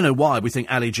 I don't know why we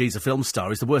think Ali G's a film star.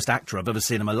 He's the worst actor I've ever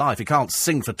seen in my life. He can't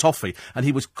sing for toffee. And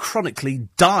he was chronically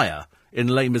dire in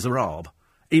Les Miserables.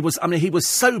 He was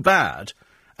so bad.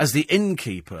 As the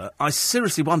innkeeper, I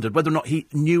seriously wondered whether or not he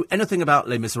knew anything about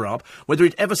Les Miserables, whether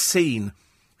he'd ever seen,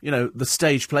 the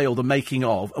stage play or the making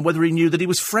of, and whether he knew that he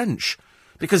was French.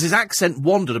 Because his accent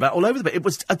wandered about all over the place. It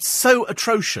was so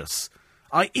atrocious.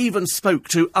 I even spoke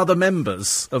to other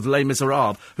members of Les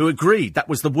Miserables who agreed that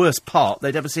was the worst part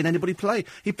they'd ever seen anybody play.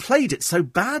 He played it so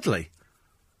badly.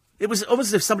 It was almost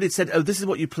as if somebody had said, oh, this is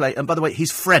what you play, and by the way,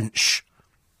 he's French.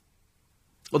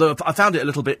 Although I found it a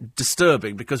little bit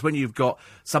disturbing, because when you've got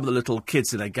some of the little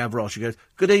kids in their Gavroche, you go,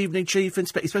 good evening, Chief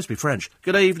Inspector. He's supposed to be French.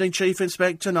 Good evening, Chief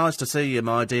Inspector. Nice to see you,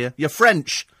 my dear. You're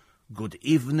French. Good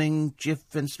evening, Chief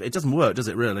Inspector. It doesn't work, does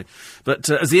it, really? But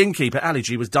as the innkeeper, Ali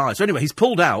G was dire. So anyway, he's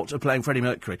pulled out of playing Freddie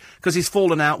Mercury because he's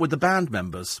fallen out with the band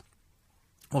members.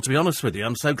 Well, to be honest with you,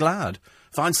 I'm so glad.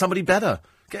 Find somebody better.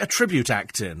 Get a tribute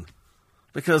act in.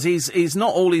 Because he's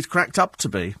not all he's cracked up to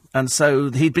be. And so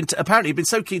apparently he'd been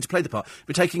so keen to play the part, he'd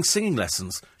been taking singing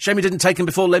lessons. Shame he didn't take him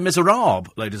before Les Miserables,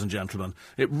 ladies and gentlemen.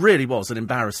 It really was an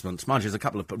embarrassment. Mind you, there's a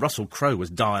couple of... Russell Crowe was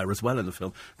dire as well in the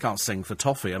film. Can't sing for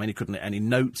toffee. I mean, he couldn't hit any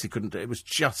notes. It was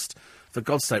just, for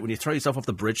God's sake, when you throw yourself off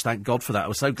the bridge, thank God for that. I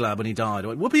was so glad when he died. I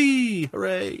went, whoopee!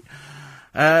 Hooray!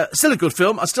 Still a good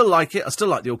film. I still like it. I still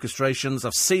like the orchestrations.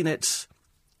 I've seen it...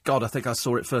 God, I think I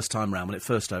saw it first time round when it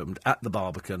first opened at the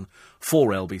Barbican for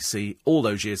LBC all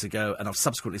those years ago, and I've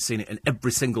subsequently seen it in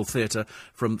every single theatre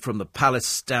from the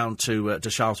Palace down to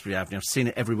Shaftesbury Avenue. I've seen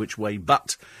it every which way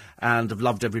but, and I've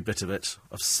loved every bit of it.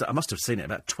 I must have seen it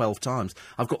about 12 times.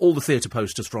 I've got all the theatre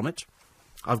posters from it.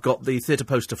 I've got the theatre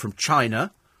poster from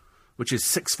China, which is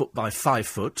 6 foot by 5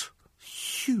 foot.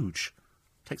 Huge.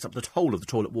 Takes up the whole of the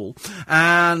toilet wall,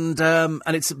 but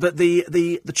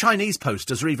the Chinese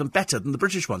posters are even better than the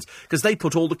British ones because they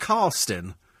put all the cast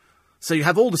in, so you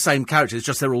have all the same characters,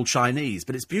 just they're all Chinese.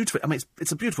 But it's beautiful. I mean,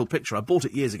 it's a beautiful picture. I bought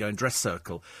it years ago in Dress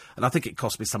Circle, and I think it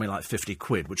cost me something like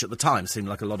 £50, which at the time seemed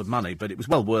like a lot of money, but it was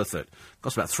well worth it. It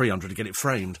cost about £300 to get it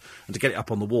framed, and to get it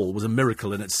up on the wall was a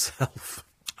miracle in itself.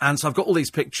 And so I've got all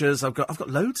these pictures. I've got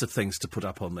loads of things to put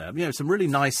up on there. Some really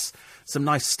nice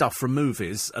stuff from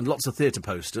movies and lots of theatre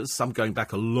posters. Some going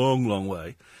back a long, long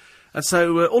way. And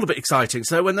so all a bit exciting.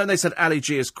 So when then they said Ali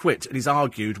G has quit and he's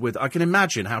argued with, I can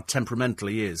imagine how temperamental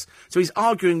he is. So he's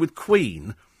arguing with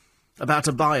Queen about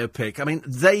a biopic. I mean,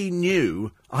 they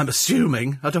knew. I'm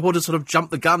assuming. I don't want to sort of jump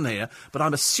the gun here, but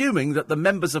I'm assuming that the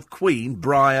members of Queen,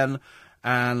 Brian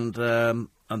and the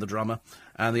drummer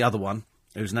and the other one,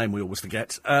 whose name we always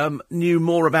forget, knew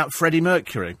more about Freddie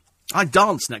Mercury. I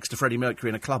danced next to Freddie Mercury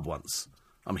in a club once.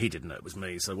 I mean, he didn't know it was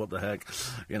me, so what the heck?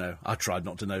 I tried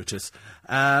not to notice.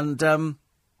 And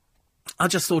I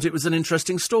just thought it was an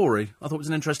interesting story. So,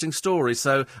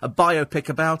 a biopic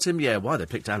about him? Yeah, why they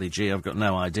picked Ali G, I've got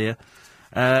no idea.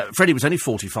 Freddie was only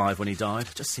 45 when he died.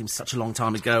 It just seems such a long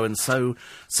time ago, and so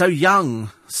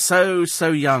young. So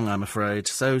young, I'm afraid.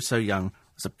 So young.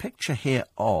 There's a picture here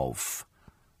of...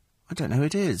 I don't know who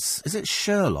it is. Is it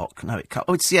Sherlock? No, it can't.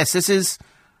 Oh, this is...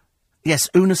 Yes,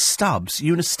 Una Stubbs.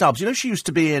 She used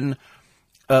to be in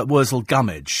Wurzel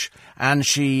Gummidge, and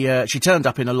she turned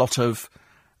up in a lot of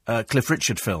Cliff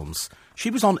Richard films. She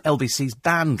was on LBC's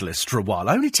band list for a while.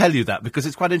 I only tell you that because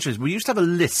it's quite interesting. We used to have a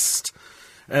list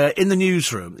in the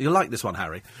newsroom. You'll like this one,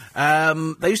 Harry.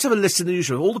 They used to have a list in the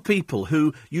newsroom of all the people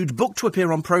who you'd book to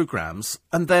appear on programmes,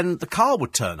 and then the car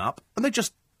would turn up, and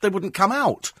they wouldn't come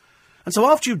out. And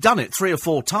so after you've done it 3 or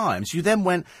 4 times, you then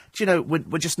went,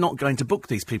 we're just not going to book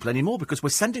these people anymore because we're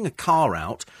sending a car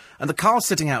out and the car's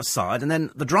sitting outside, and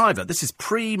then the driver, this is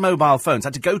pre-mobile phones,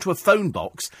 had to go to a phone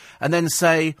box and then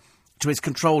say to his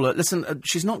controller, listen,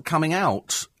 she's not coming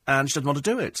out and she doesn't want to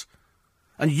do it.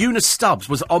 And Una Stubbs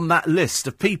was on that list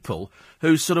of people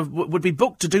who sort of would be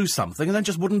booked to do something and then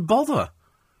just wouldn't bother.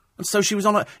 And so she was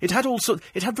on it had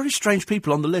very strange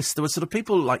people on the list. There were sort of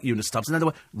people like Una Stubbs, and then there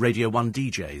were Radio 1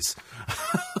 DJs.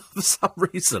 For some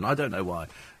reason, I don't know why.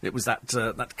 It was that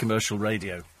commercial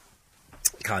radio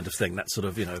kind of thing, that sort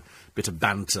of, bit of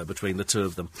banter between the two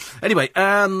of them. Anyway,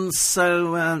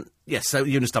 so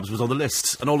Una Stubbs was on the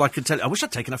list, and all I could tell you, I wish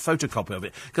I'd taken a photocopy of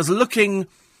it, because looking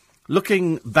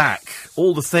Looking back,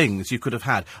 all the things you could have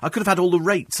had. I could have had all the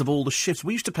rates of all the shifts.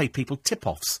 We used to pay people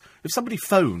tip-offs. If somebody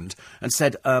phoned and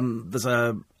said, there's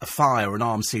a fire or an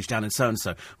armed siege down in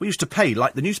so-and-so, we used to pay,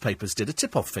 like the newspapers did, a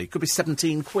tip-off fee. It could be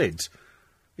 17 quid,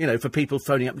 for people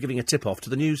phoning up and giving a tip-off to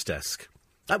the news desk.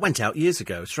 That went out years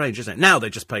ago. Strange, isn't it? Now they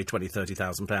just pay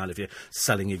 £20,000-30,000 if you're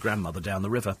selling your grandmother down the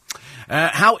river.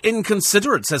 How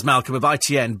inconsiderate, says Malcolm of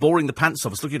ITN, boring the pants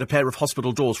off us, looking at a pair of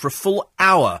hospital doors for a full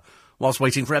hour whilst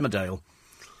waiting for Emmerdale.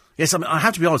 Yes, I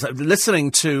have to be honest, listening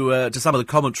to some of the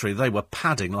commentary, they were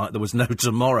padding like there was no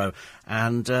tomorrow.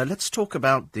 And let's talk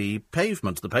about the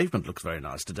pavement. The pavement looks very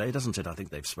nice today, doesn't it? I think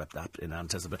they've swept that in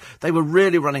Antezza. They were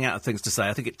really running out of things to say.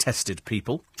 I think it tested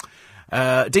people.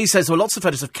 Dee says, there were lots of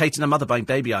photos of Kate and her mother buying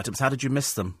baby items. How did you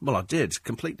miss them? Well, I did.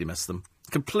 Completely missed them.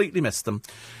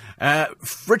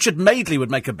 Richard Madeley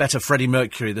would make a better Freddie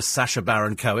Mercury than Sacha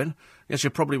Baron Cohen. Yes,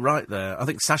 you're probably right there. I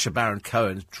think Sacha Baron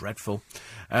Cohen is dreadful.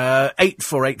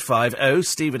 84850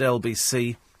 steve at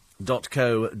lbc.co.uk.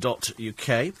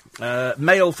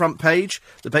 Mail front page.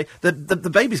 The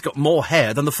baby's got more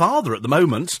hair than the father at the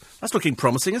moment. That's looking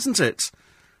promising, isn't it?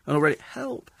 And already,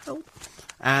 help.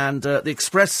 And the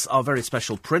Express are very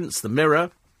special prints. The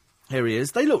Mirror, here he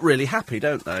is. They look really happy,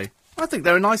 don't they? I think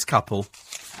they're a nice couple.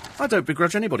 I don't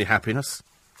begrudge anybody happiness.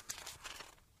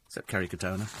 Except Kerry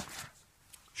Katona,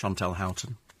 Chantal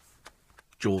Houghton,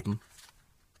 Jordan,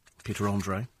 Peter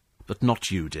Andre. But not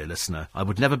you, dear listener. I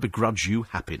would never begrudge you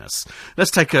happiness.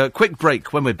 Let's take a quick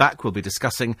break. When we're back, we'll be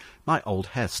discussing my old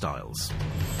hairstyles.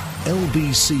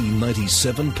 LBC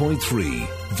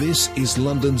 97.3. This is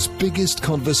London's biggest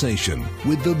conversation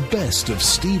with the best of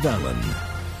Steve Allen.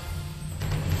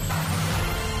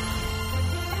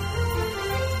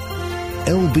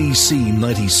 LBC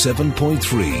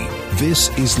 97.3.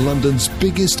 This is London's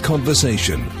biggest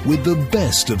conversation with the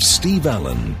best of Steve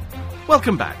Allen.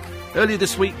 Welcome back. Earlier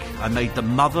this week, I made the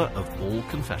mother of all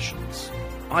confessions.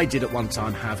 I did at one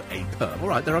time have a perm. All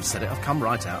right, there I've said it. I've come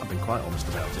right out. I've been quite honest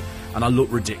about it. And I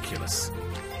look ridiculous.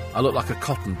 I look like a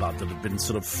cotton bud that had been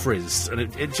sort of frizzed. And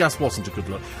it just wasn't a good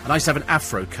look. And I used to have an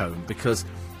afro comb because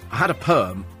I had a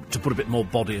perm to put a bit more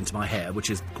body into my hair, which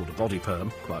is called a body perm,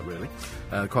 quite really.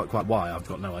 Quite why, I've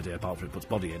got no idea, apart from it puts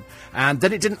body in. And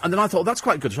then it didn't. And then I thought, oh, that's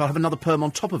quite good, so I'll have another perm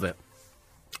on top of it.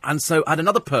 And so I had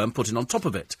another perm put in on top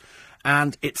of it.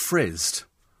 And it frizzed.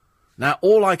 Now,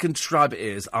 all I can describe it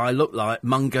is, I look like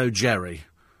Mungo Jerry.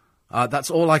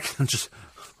 That's all I can just...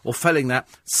 Or failing that,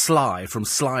 Sly from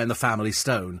Sly and the Family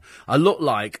Stone. I look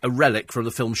like a relic from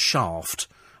the film Shaft.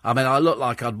 I mean, I look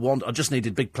like I just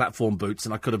needed big platform boots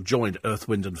and I could have joined Earth,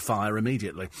 Wind and Fire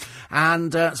immediately.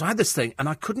 And so I had this thing and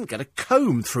I couldn't get a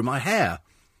comb through my hair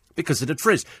because it had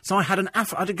frizzed. So I had I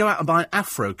had to go out and buy an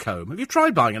afro comb. Have you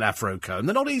tried buying an afro comb?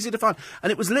 They're not easy to find.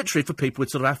 And it was literally for people with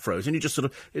sort of afros. And you just sort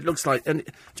of, it looks like, and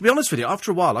to be honest with you,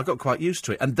 after a while I got quite used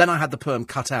to it. And then I had the perm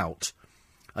cut out.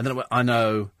 And then I went, I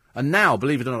know. And now,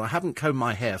 believe it or not, I haven't combed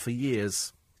my hair for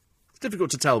years. It's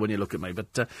difficult to tell when you look at me, but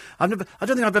I don't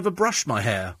think I've ever brushed my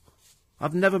hair.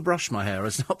 I've never brushed my hair.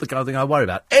 It's not the kind of thing I worry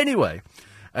about. Anyway,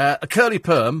 a curly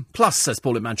perm, plus, says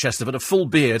Paul in Manchester, but a full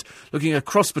beard, looking a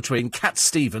cross between Cat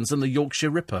Stevens and the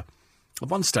Yorkshire Ripper. At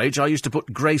one stage, I used to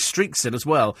put grey streaks in as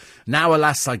well. Now,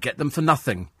 alas, I get them for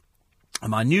nothing.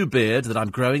 And my new beard that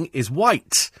I'm growing is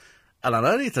white. And I'm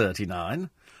only 39.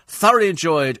 Thoroughly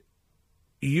enjoyed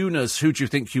Una's Who Do You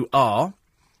Think You Are,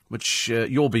 which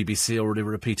your BBC are already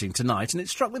repeating tonight. And it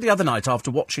struck me the other night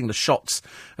after watching the shots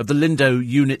of the Lindo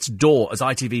unit's door as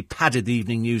ITV padded the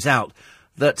evening news out,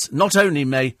 that not only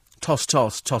may Toss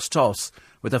Toss, Toss Toss,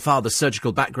 with her father's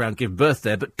surgical background, give birth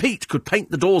there, but Pete could paint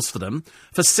the doors for them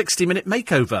for 60-minute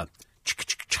makeover.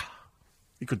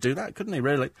 He could do that, couldn't he,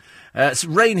 really? It's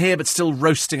rain here, but still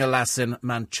roasting, alas, in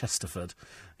Manchesterford.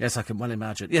 Yes, I can well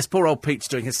imagine. Yes, poor old Pete's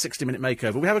doing his 60-minute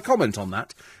makeover. We have a comment on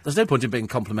that. There's no point in being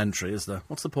complimentary, is there?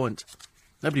 What's the point?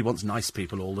 Nobody wants nice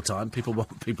people all the time. People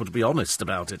want people to be honest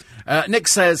about it. Nick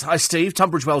says, hi, Steve.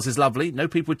 Tunbridge Wells is lovely. No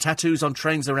people with tattoos on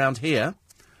trains around here.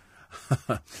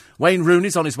 Wayne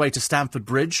Rooney's on his way to Stamford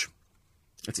Bridge.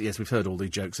 Yes, we've heard all these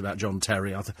jokes about John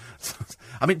Terry.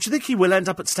 I mean, do you think he will end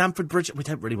up at Stamford Bridge? We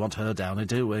don't really want her down,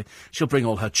 do we? She'll bring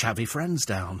all her chavvy friends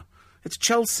down. It's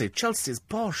Chelsea. Chelsea's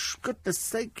posh. Goodness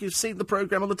sake, you've seen the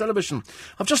programme on the television.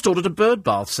 I've just ordered a bird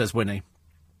bath, says Winnie.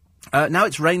 Now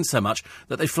it's rained so much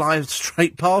that they fly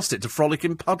straight past it to frolic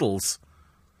in puddles.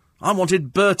 I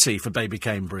wanted Bertie for Baby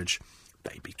Cambridge.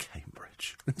 Baby Cambridge.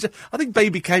 Cambridge. I think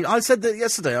baby Cambridge. I said that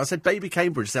yesterday. I said baby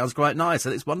Cambridge sounds quite nice,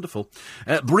 and it's wonderful.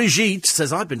 Brigitte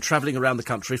says, I've been travelling around the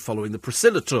country following the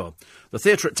Priscilla tour. The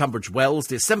theatre at Tunbridge Wells,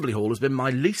 the Assembly Hall, has been my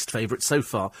least favourite so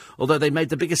far, although they made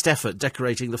the biggest effort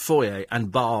decorating the foyer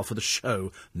and bar for the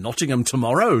show. Nottingham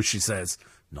tomorrow, she says.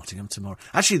 Nottingham tomorrow.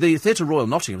 Actually, the Theatre Royal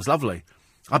Nottingham's lovely.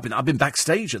 I've been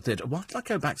backstage at theatre. Why did I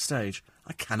go backstage?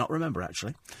 I cannot remember,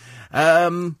 actually.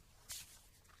 Mountbatten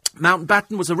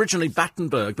was originally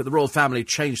Battenberg, but the royal family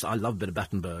changed. I love a bit of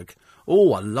Battenberg.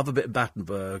 Oh, I love a bit of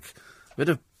Battenberg. A bit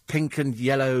of pink and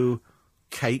yellow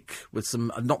cake with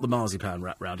some, not the marzipan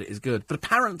wrap round it, is good. But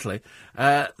apparently,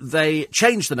 they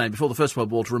changed the name before the First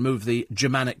World War to remove the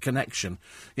Germanic connection.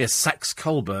 Yes,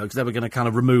 Saxe-Coburg, they were going to kind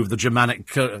of remove the Germanic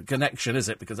connection, is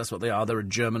it? Because that's what they are. They're a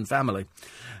German family.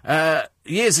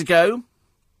 Years ago,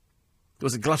 there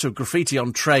was a glut of graffiti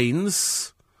on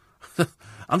trains.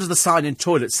 Under the sign in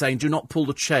toilets saying, do not pull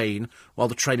the chain while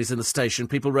the train is in the station,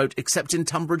 people wrote, except in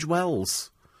Tunbridge Wells.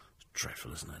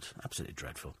 Dreadful, isn't it? Absolutely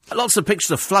dreadful. Lots of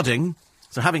pictures of flooding.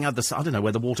 So having had this, I don't know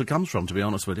where the water comes from, to be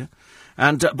honest with you.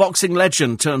 And boxing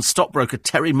legend turned stockbroker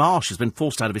Terry Marsh has been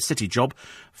forced out of his city job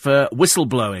for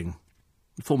whistleblowing.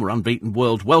 The former unbeaten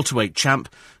world welterweight champ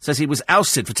says he was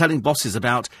ousted for telling bosses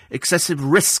about excessive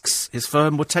risks his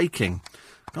firm were taking.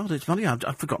 God, it's funny,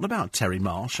 I've forgotten about Terry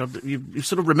Marsh. You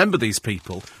sort of remember these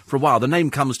people for a while. The name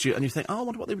comes to you and you think, oh, I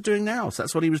wonder what they were doing now. So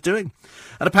that's what he was doing.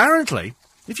 And apparently,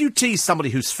 if you tease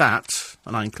somebody who's fat,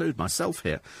 and I include myself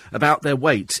here, about their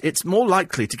weight, it's more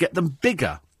likely to get them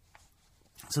bigger.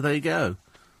 So there you go.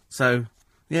 So,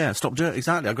 yeah, stop doing it.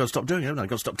 Exactly, I've got to stop doing it, haven't I? I've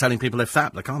got to stop telling people they're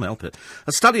fat. I can't help it.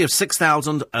 A study of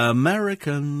 6,000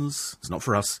 Americans, it's not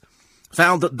for us,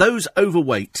 found that those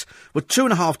overweight were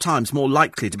 2.5 times more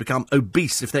likely to become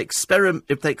obese if they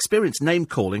experience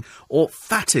name-calling or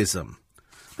fatism.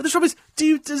 But the trouble is,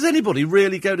 does anybody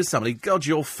really go to somebody, God,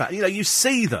 you're fat? You know, you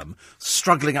see them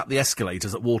struggling up the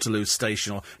escalators at Waterloo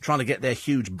Station or trying to get their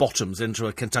huge bottoms into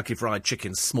a Kentucky Fried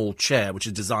Chicken small chair, which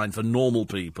is designed for normal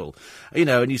people. You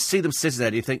know, and you see them sitting there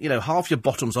and you think, you know, half your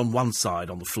bottom's on one side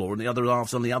on the floor and the other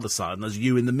half's on the other side, and there's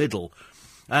you in the middle.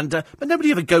 And but nobody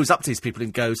ever goes up to these people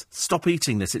and goes, stop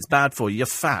eating this, it's bad for you, you're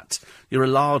fat, you're a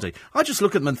lardy. I just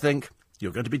look at them and think,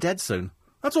 you're going to be dead soon.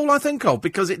 That's all I think of,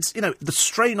 because it's, you know, the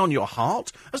strain on your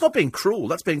heart. That's not being cruel,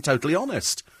 that's being totally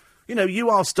honest. You know,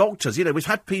 you ask doctors, you know, we've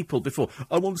had people before,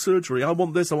 I want surgery, I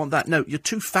want this, I want that. No, you're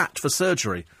too fat for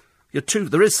surgery.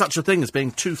 There is such a thing as being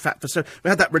too fat for surgery. We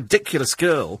had that ridiculous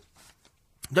girl,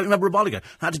 don't you remember a while ago,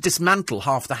 had to dismantle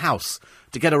half the house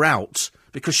to get her out,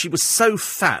 because she was so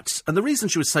fat. And the reason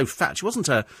she was so fat,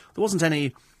 there wasn't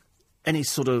any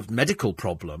sort of medical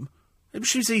problem.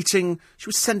 She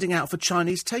was sending out for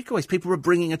Chinese takeaways. People were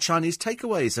bringing her Chinese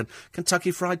takeaways and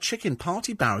Kentucky Fried Chicken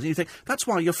party barrels. And you think, that's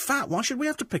why you're fat. Why should we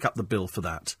have to pick up the bill for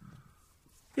that?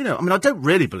 You know, I mean, I don't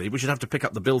really believe we should have to pick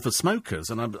up the bill for smokers.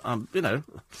 And I'm you know,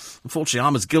 unfortunately,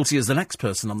 I'm as guilty as the next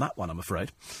person on that one, I'm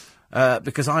afraid.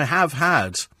 Because I have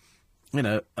had, you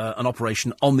know, an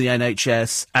operation on the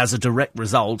NHS as a direct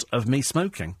result of me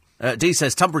smoking. Dee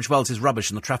says, Tunbridge Wells is rubbish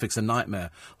and the traffic's a nightmare.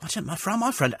 My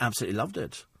friend absolutely loved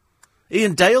it.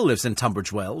 Ian Dale lives in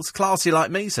Tunbridge Wells. Classy like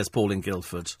me, says Paul in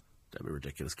Guildford. Don't be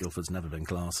ridiculous, Guildford's never been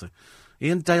classy.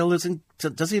 Ian Dale lives in...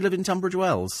 Does he live in Tunbridge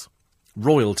Wells?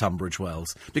 Royal Tunbridge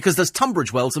Wells. Because there's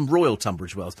Tunbridge Wells and Royal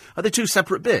Tunbridge Wells. Are they two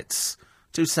separate bits?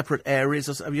 Two separate areas?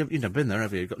 Have you never been there,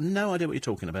 have you? You've got no idea what you're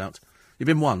talking about. You've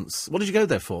been once. What did you go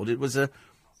there for? It was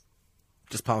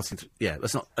just passing through. Yeah,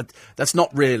 that's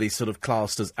not really sort of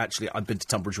classed as, actually, I've been to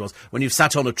Tunbridge Wells. When you've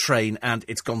sat on a train and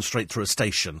it's gone straight through a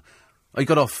station... Oh, you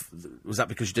got off, was that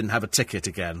because you didn't have a ticket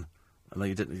again? And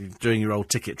you're doing your old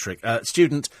ticket trick.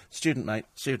 Student, mate,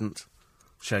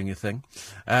 showing your thing.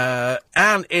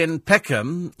 Anne in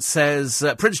Peckham says,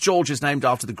 Prince George is named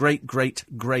after the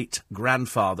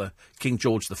great-great-great-grandfather, King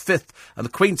George V, and the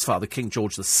Queen's father, King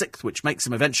George VI, which makes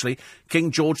him eventually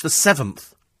King George VII.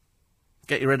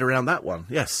 Get your head around that one,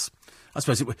 yes. I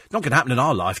suppose it's not going to happen in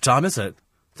our lifetime, is it?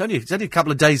 It's only a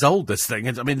couple of days old, this thing.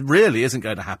 I mean, it really isn't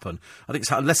going to happen. I think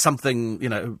unless something, you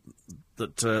know,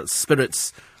 that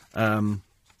spirits,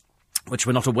 which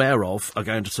we're not aware of, are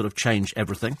going to sort of change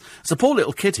everything. It's a poor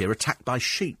little kid here attacked by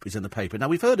sheep is in the paper. Now,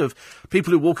 we've heard of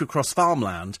people who walk across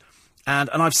farmland, and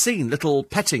I've seen little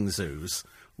petting zoos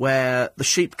where the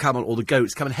sheep come, or the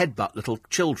goats come and headbutt little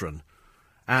children.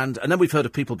 And then we've heard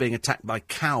of people being attacked by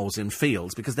cows in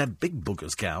fields, because they're big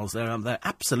boogers, cows. They're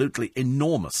absolutely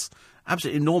enormous.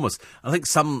 Absolutely enormous. I think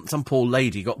some poor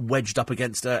lady got wedged up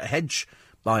against a hedge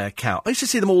by a cow. I used to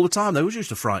see them all the time. They always used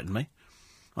to frighten me.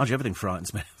 Actually, everything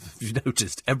frightens me. If you've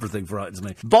noticed, everything frightens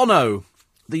me. Bono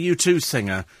the U2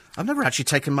 singer. I've never actually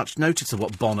taken much notice of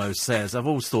what Bono says. I've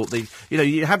always thought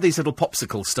you have these little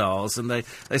popsicle stars and they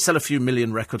sell a few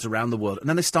million records around the world and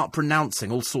then they start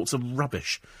pronouncing all sorts of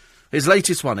rubbish. His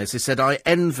latest one is, he said, I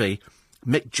envy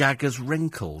Mick Jagger's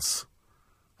wrinkles.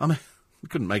 I mean, you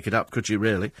couldn't make it up, could you,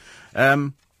 really?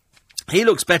 He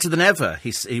looks better than ever,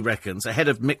 he reckons, ahead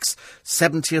of Mick's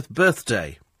 70th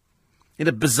birthday. In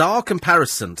a bizarre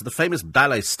comparison to the famous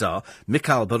ballet star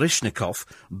Mikhail Baryshnikov,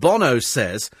 Bono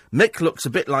says Mick looks a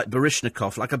bit like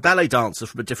Baryshnikov, like a ballet dancer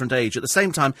from a different age. At the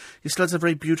same time, he still has a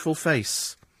very beautiful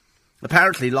face.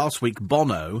 Apparently, last week,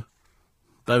 Bonio,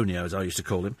 as I used to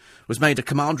call him, was made a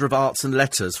Commander of Arts and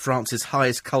Letters, France's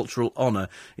highest cultural honour,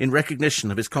 in recognition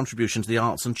of his contribution to the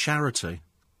arts and charity.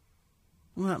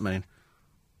 What does that mean?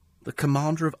 The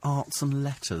Commander of Arts and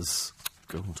Letters.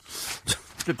 God.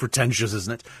 A bit pretentious,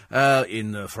 isn't it?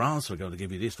 In France, we're going to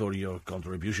give you this for your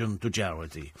contribution to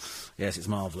charity. Yes, it's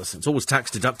marvellous. It's always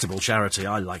tax-deductible charity.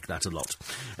 I like that a lot.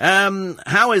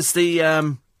 How is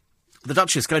the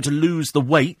Duchess going to lose the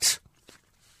weight?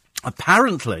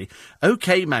 Apparently,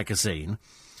 OK Magazine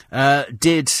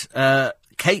did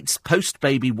Kate's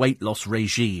post-baby weight loss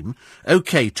regime.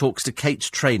 OK talks to Kate's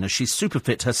trainer. She's super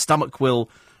fit. Her stomach will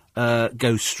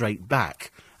go straight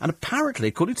back. And apparently,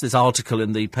 according to this article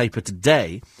in the paper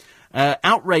today,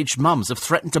 outraged mums have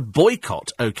threatened to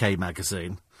boycott OK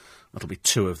Magazine. That'll be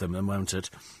two of them then, won't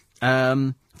it?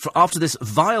 After this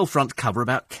vile front cover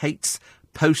about Kate's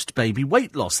post-baby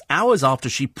weight loss. Hours after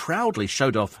she proudly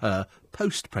showed off her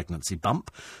post-pregnancy bump,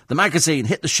 the magazine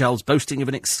hit the shelves boasting of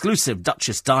an exclusive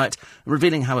Duchess diet and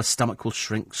revealing how her stomach will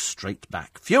shrink straight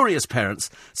back. Furious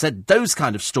parents said those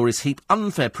kind of stories heap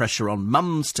unfair pressure on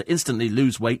mums to instantly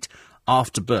lose weight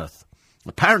after birth.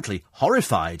 Apparently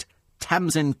horrified,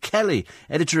 Tamsin Kelly,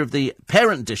 editor of the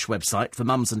Parent Dish website for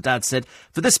mums and dads, said,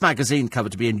 for this magazine cover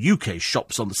to be in UK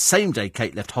shops on the same day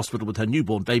Kate left hospital with her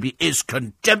newborn baby is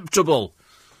contemptible.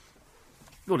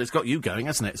 Well, it's got you going,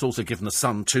 hasn't it? It's also given the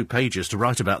Sun 2 pages to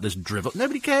write about this drivel.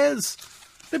 Nobody cares.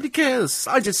 Nobody cares.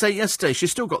 I did say yesterday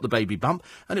she's still got the baby bump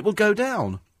and it will go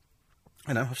down.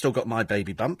 You know, I've still got my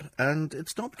baby bump, and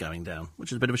it's not going down,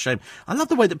 which is a bit of a shame. I love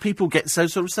the way that people get so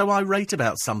irate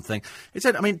about something.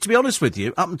 I mean, to be honest with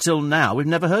you, up until now, we've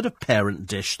never heard of Parent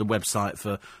Dish, the website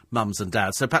for mums and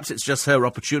dads, so perhaps it's just her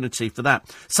opportunity for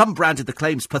that. Some branded the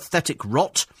claims pathetic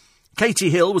rot.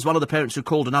 Katie Hill was one of the parents who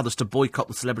called on others to boycott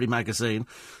the celebrity magazine.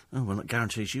 Oh, well, that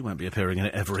guarantees you won't be appearing in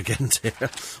it ever again, dear.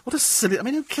 What a silly... I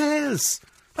mean, who cares?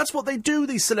 That's what they do,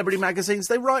 these celebrity magazines.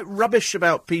 They write rubbish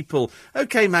about people.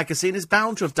 OK Magazine is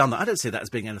bound to have done that. I don't see that as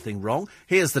being anything wrong.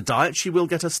 Here's the diet. She will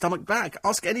get her stomach back.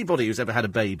 Ask anybody who's ever had a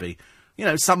baby. You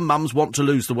know, some mums want to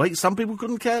lose the weight. Some people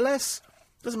couldn't care less.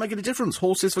 Doesn't make any difference.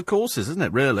 Horses for courses, isn't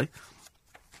it, really?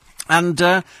 And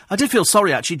I did feel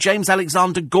sorry, actually. James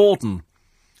Alexander Gordon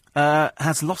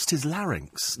has lost his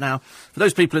larynx. Now, for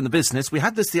those people in the business, we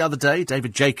had this the other day,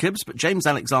 David Jacobs, but James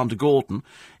Alexander Gordon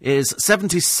is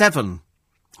 77.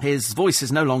 His voice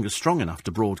is no longer strong enough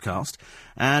to broadcast,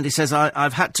 and he says,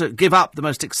 I've had to give up the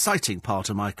most exciting part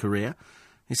of my career.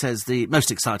 He says the most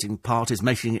exciting part is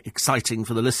making it exciting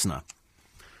for the listener.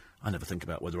 I never think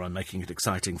about whether I'm making it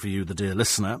exciting for you, the dear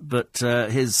listener, but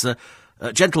his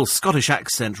gentle Scottish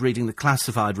accent reading the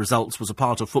classified results was a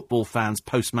part of football fans'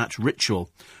 post-match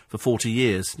ritual for 40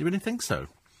 years. Do you really think so?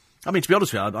 I mean, to be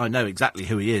honest with you, I know exactly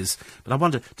who he is, but I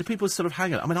wonder, do people sort of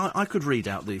hang out? I mean, I could read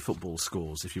out the football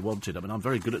scores if you wanted. I mean, I'm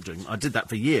very good at doing it. I did that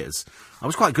for years. I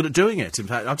was quite good at doing it. In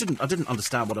fact, I didn't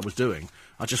understand what I was doing.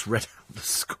 I just read out the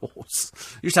scores.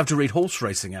 You used to have to read horse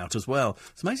racing out as well.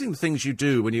 It's amazing the things you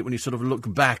do when you sort of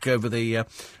look back over the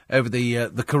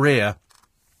career.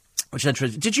 Which is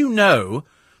interesting. Did you know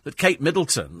that Kate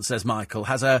Middleton, says Michael,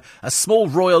 has a small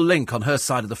royal link on her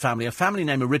side of the family? A family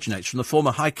name originates from the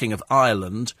former High King of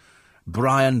Ireland,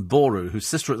 Brian Boru, whose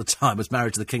sister at the time was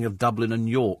married to the King of Dublin and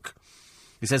York.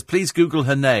 He says, please Google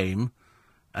her name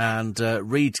and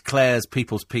read Claire's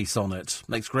People's Piece on it.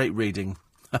 Makes great reading.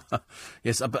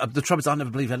 Yes, the trouble is I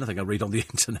never believe anything I read on the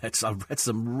internet. I've read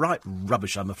some right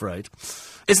rubbish, I'm afraid.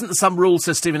 Isn't there some rule,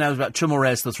 says Stephen Adams, about two more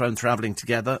heirs to the throne travelling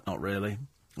together? Not really.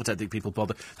 I don't think people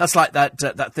bother. That's like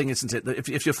that thing, isn't it? That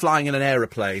if you're flying in an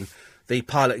aeroplane, the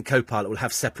pilot and co-pilot will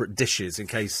have separate dishes in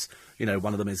case, you know,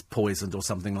 one of them is poisoned or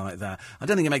something like that. I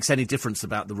don't think it makes any difference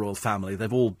about the royal family.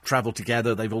 They've all travelled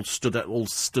together. They've all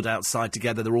stood outside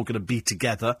together. They're all going to be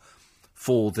together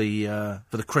for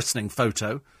the christening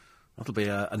photo. That'll be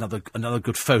another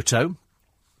good photo.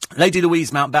 Lady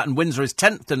Louise Mountbatten-Windsor is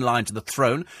 10th in line to the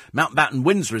throne.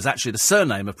 Mountbatten-Windsor is actually the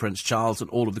surname of Prince Charles and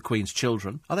all of the Queen's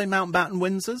children. Are they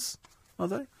Mountbatten-Windsors? Are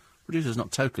they? Producer's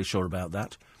not totally sure about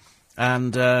that.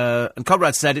 And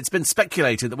Conrad said, it's been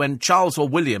speculated that when Charles or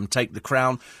William take the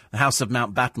crown, the House of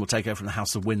Mountbatten will take over from the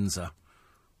House of Windsor.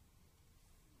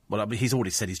 Well, I mean, he's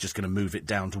already said he's just going to move it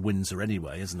down to Windsor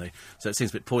anyway, isn't he? So it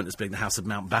seems a bit pointless being the House of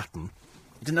Mountbatten.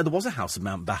 I didn't know there was a House of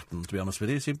Mountbatten, to be honest with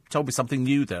you. So you told me something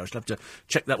new there. I should have to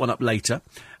check that one up later.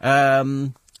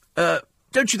 Don't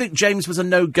you think James was a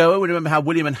no-goer? We remember how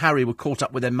William and Harry were caught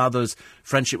up with their mother's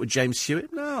friendship with James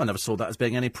Hewitt? No, I never saw that as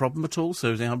being any problem at all.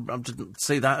 So I didn't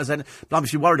see that as any... But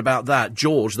if you're worried about that,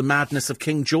 George, the madness of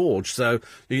King George. So,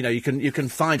 you know, you can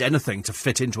find anything to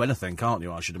fit into anything, can't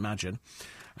you, I should imagine.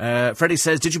 Freddie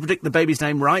says, did you predict the baby's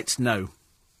name right? No,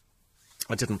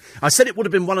 I didn't. I said it would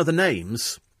have been one of the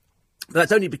names, but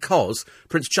that's only because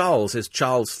Prince Charles is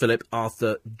Charles, Philip,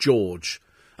 Arthur, George.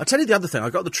 I'll tell you the other thing. I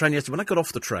got on the train yesterday. When I got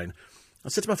off the train, I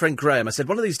said to my friend Graham, I said,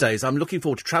 one of these days I'm looking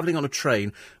forward to travelling on a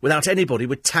train without anybody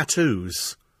with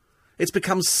tattoos. It's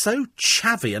become so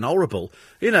chavvy and horrible.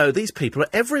 You know, these people are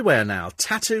everywhere now.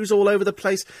 Tattoos all over the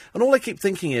place. And all I keep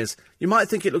thinking is, you might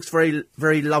think it looks very,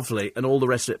 very lovely and all the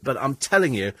rest of it, but I'm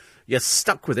telling you, you're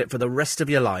stuck with it for the rest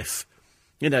of your life.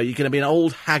 You know, you're going to be an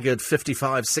old, haggard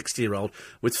 55, 60-year-old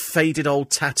with faded old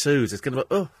tattoos. It's going to be,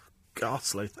 oh,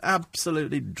 ghastly.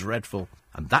 Absolutely dreadful.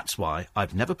 And that's why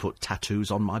I've never put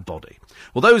tattoos on my body.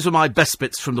 Well, those are my best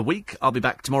bits from the week. I'll be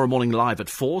back tomorrow morning live at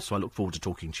 4, so I look forward to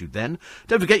talking to you then.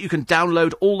 Don't forget you can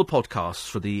download all the podcasts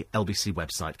for the LBC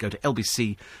website. Go to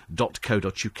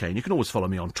lbc.co.uk, and you can always follow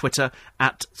me on Twitter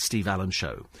at Steve Allen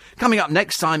Show. Coming up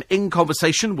next, I'm in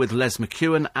conversation with Les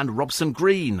McEwen and Robson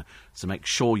Green, so make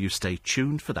sure you stay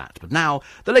tuned for that. But now,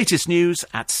 the latest news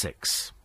at 6.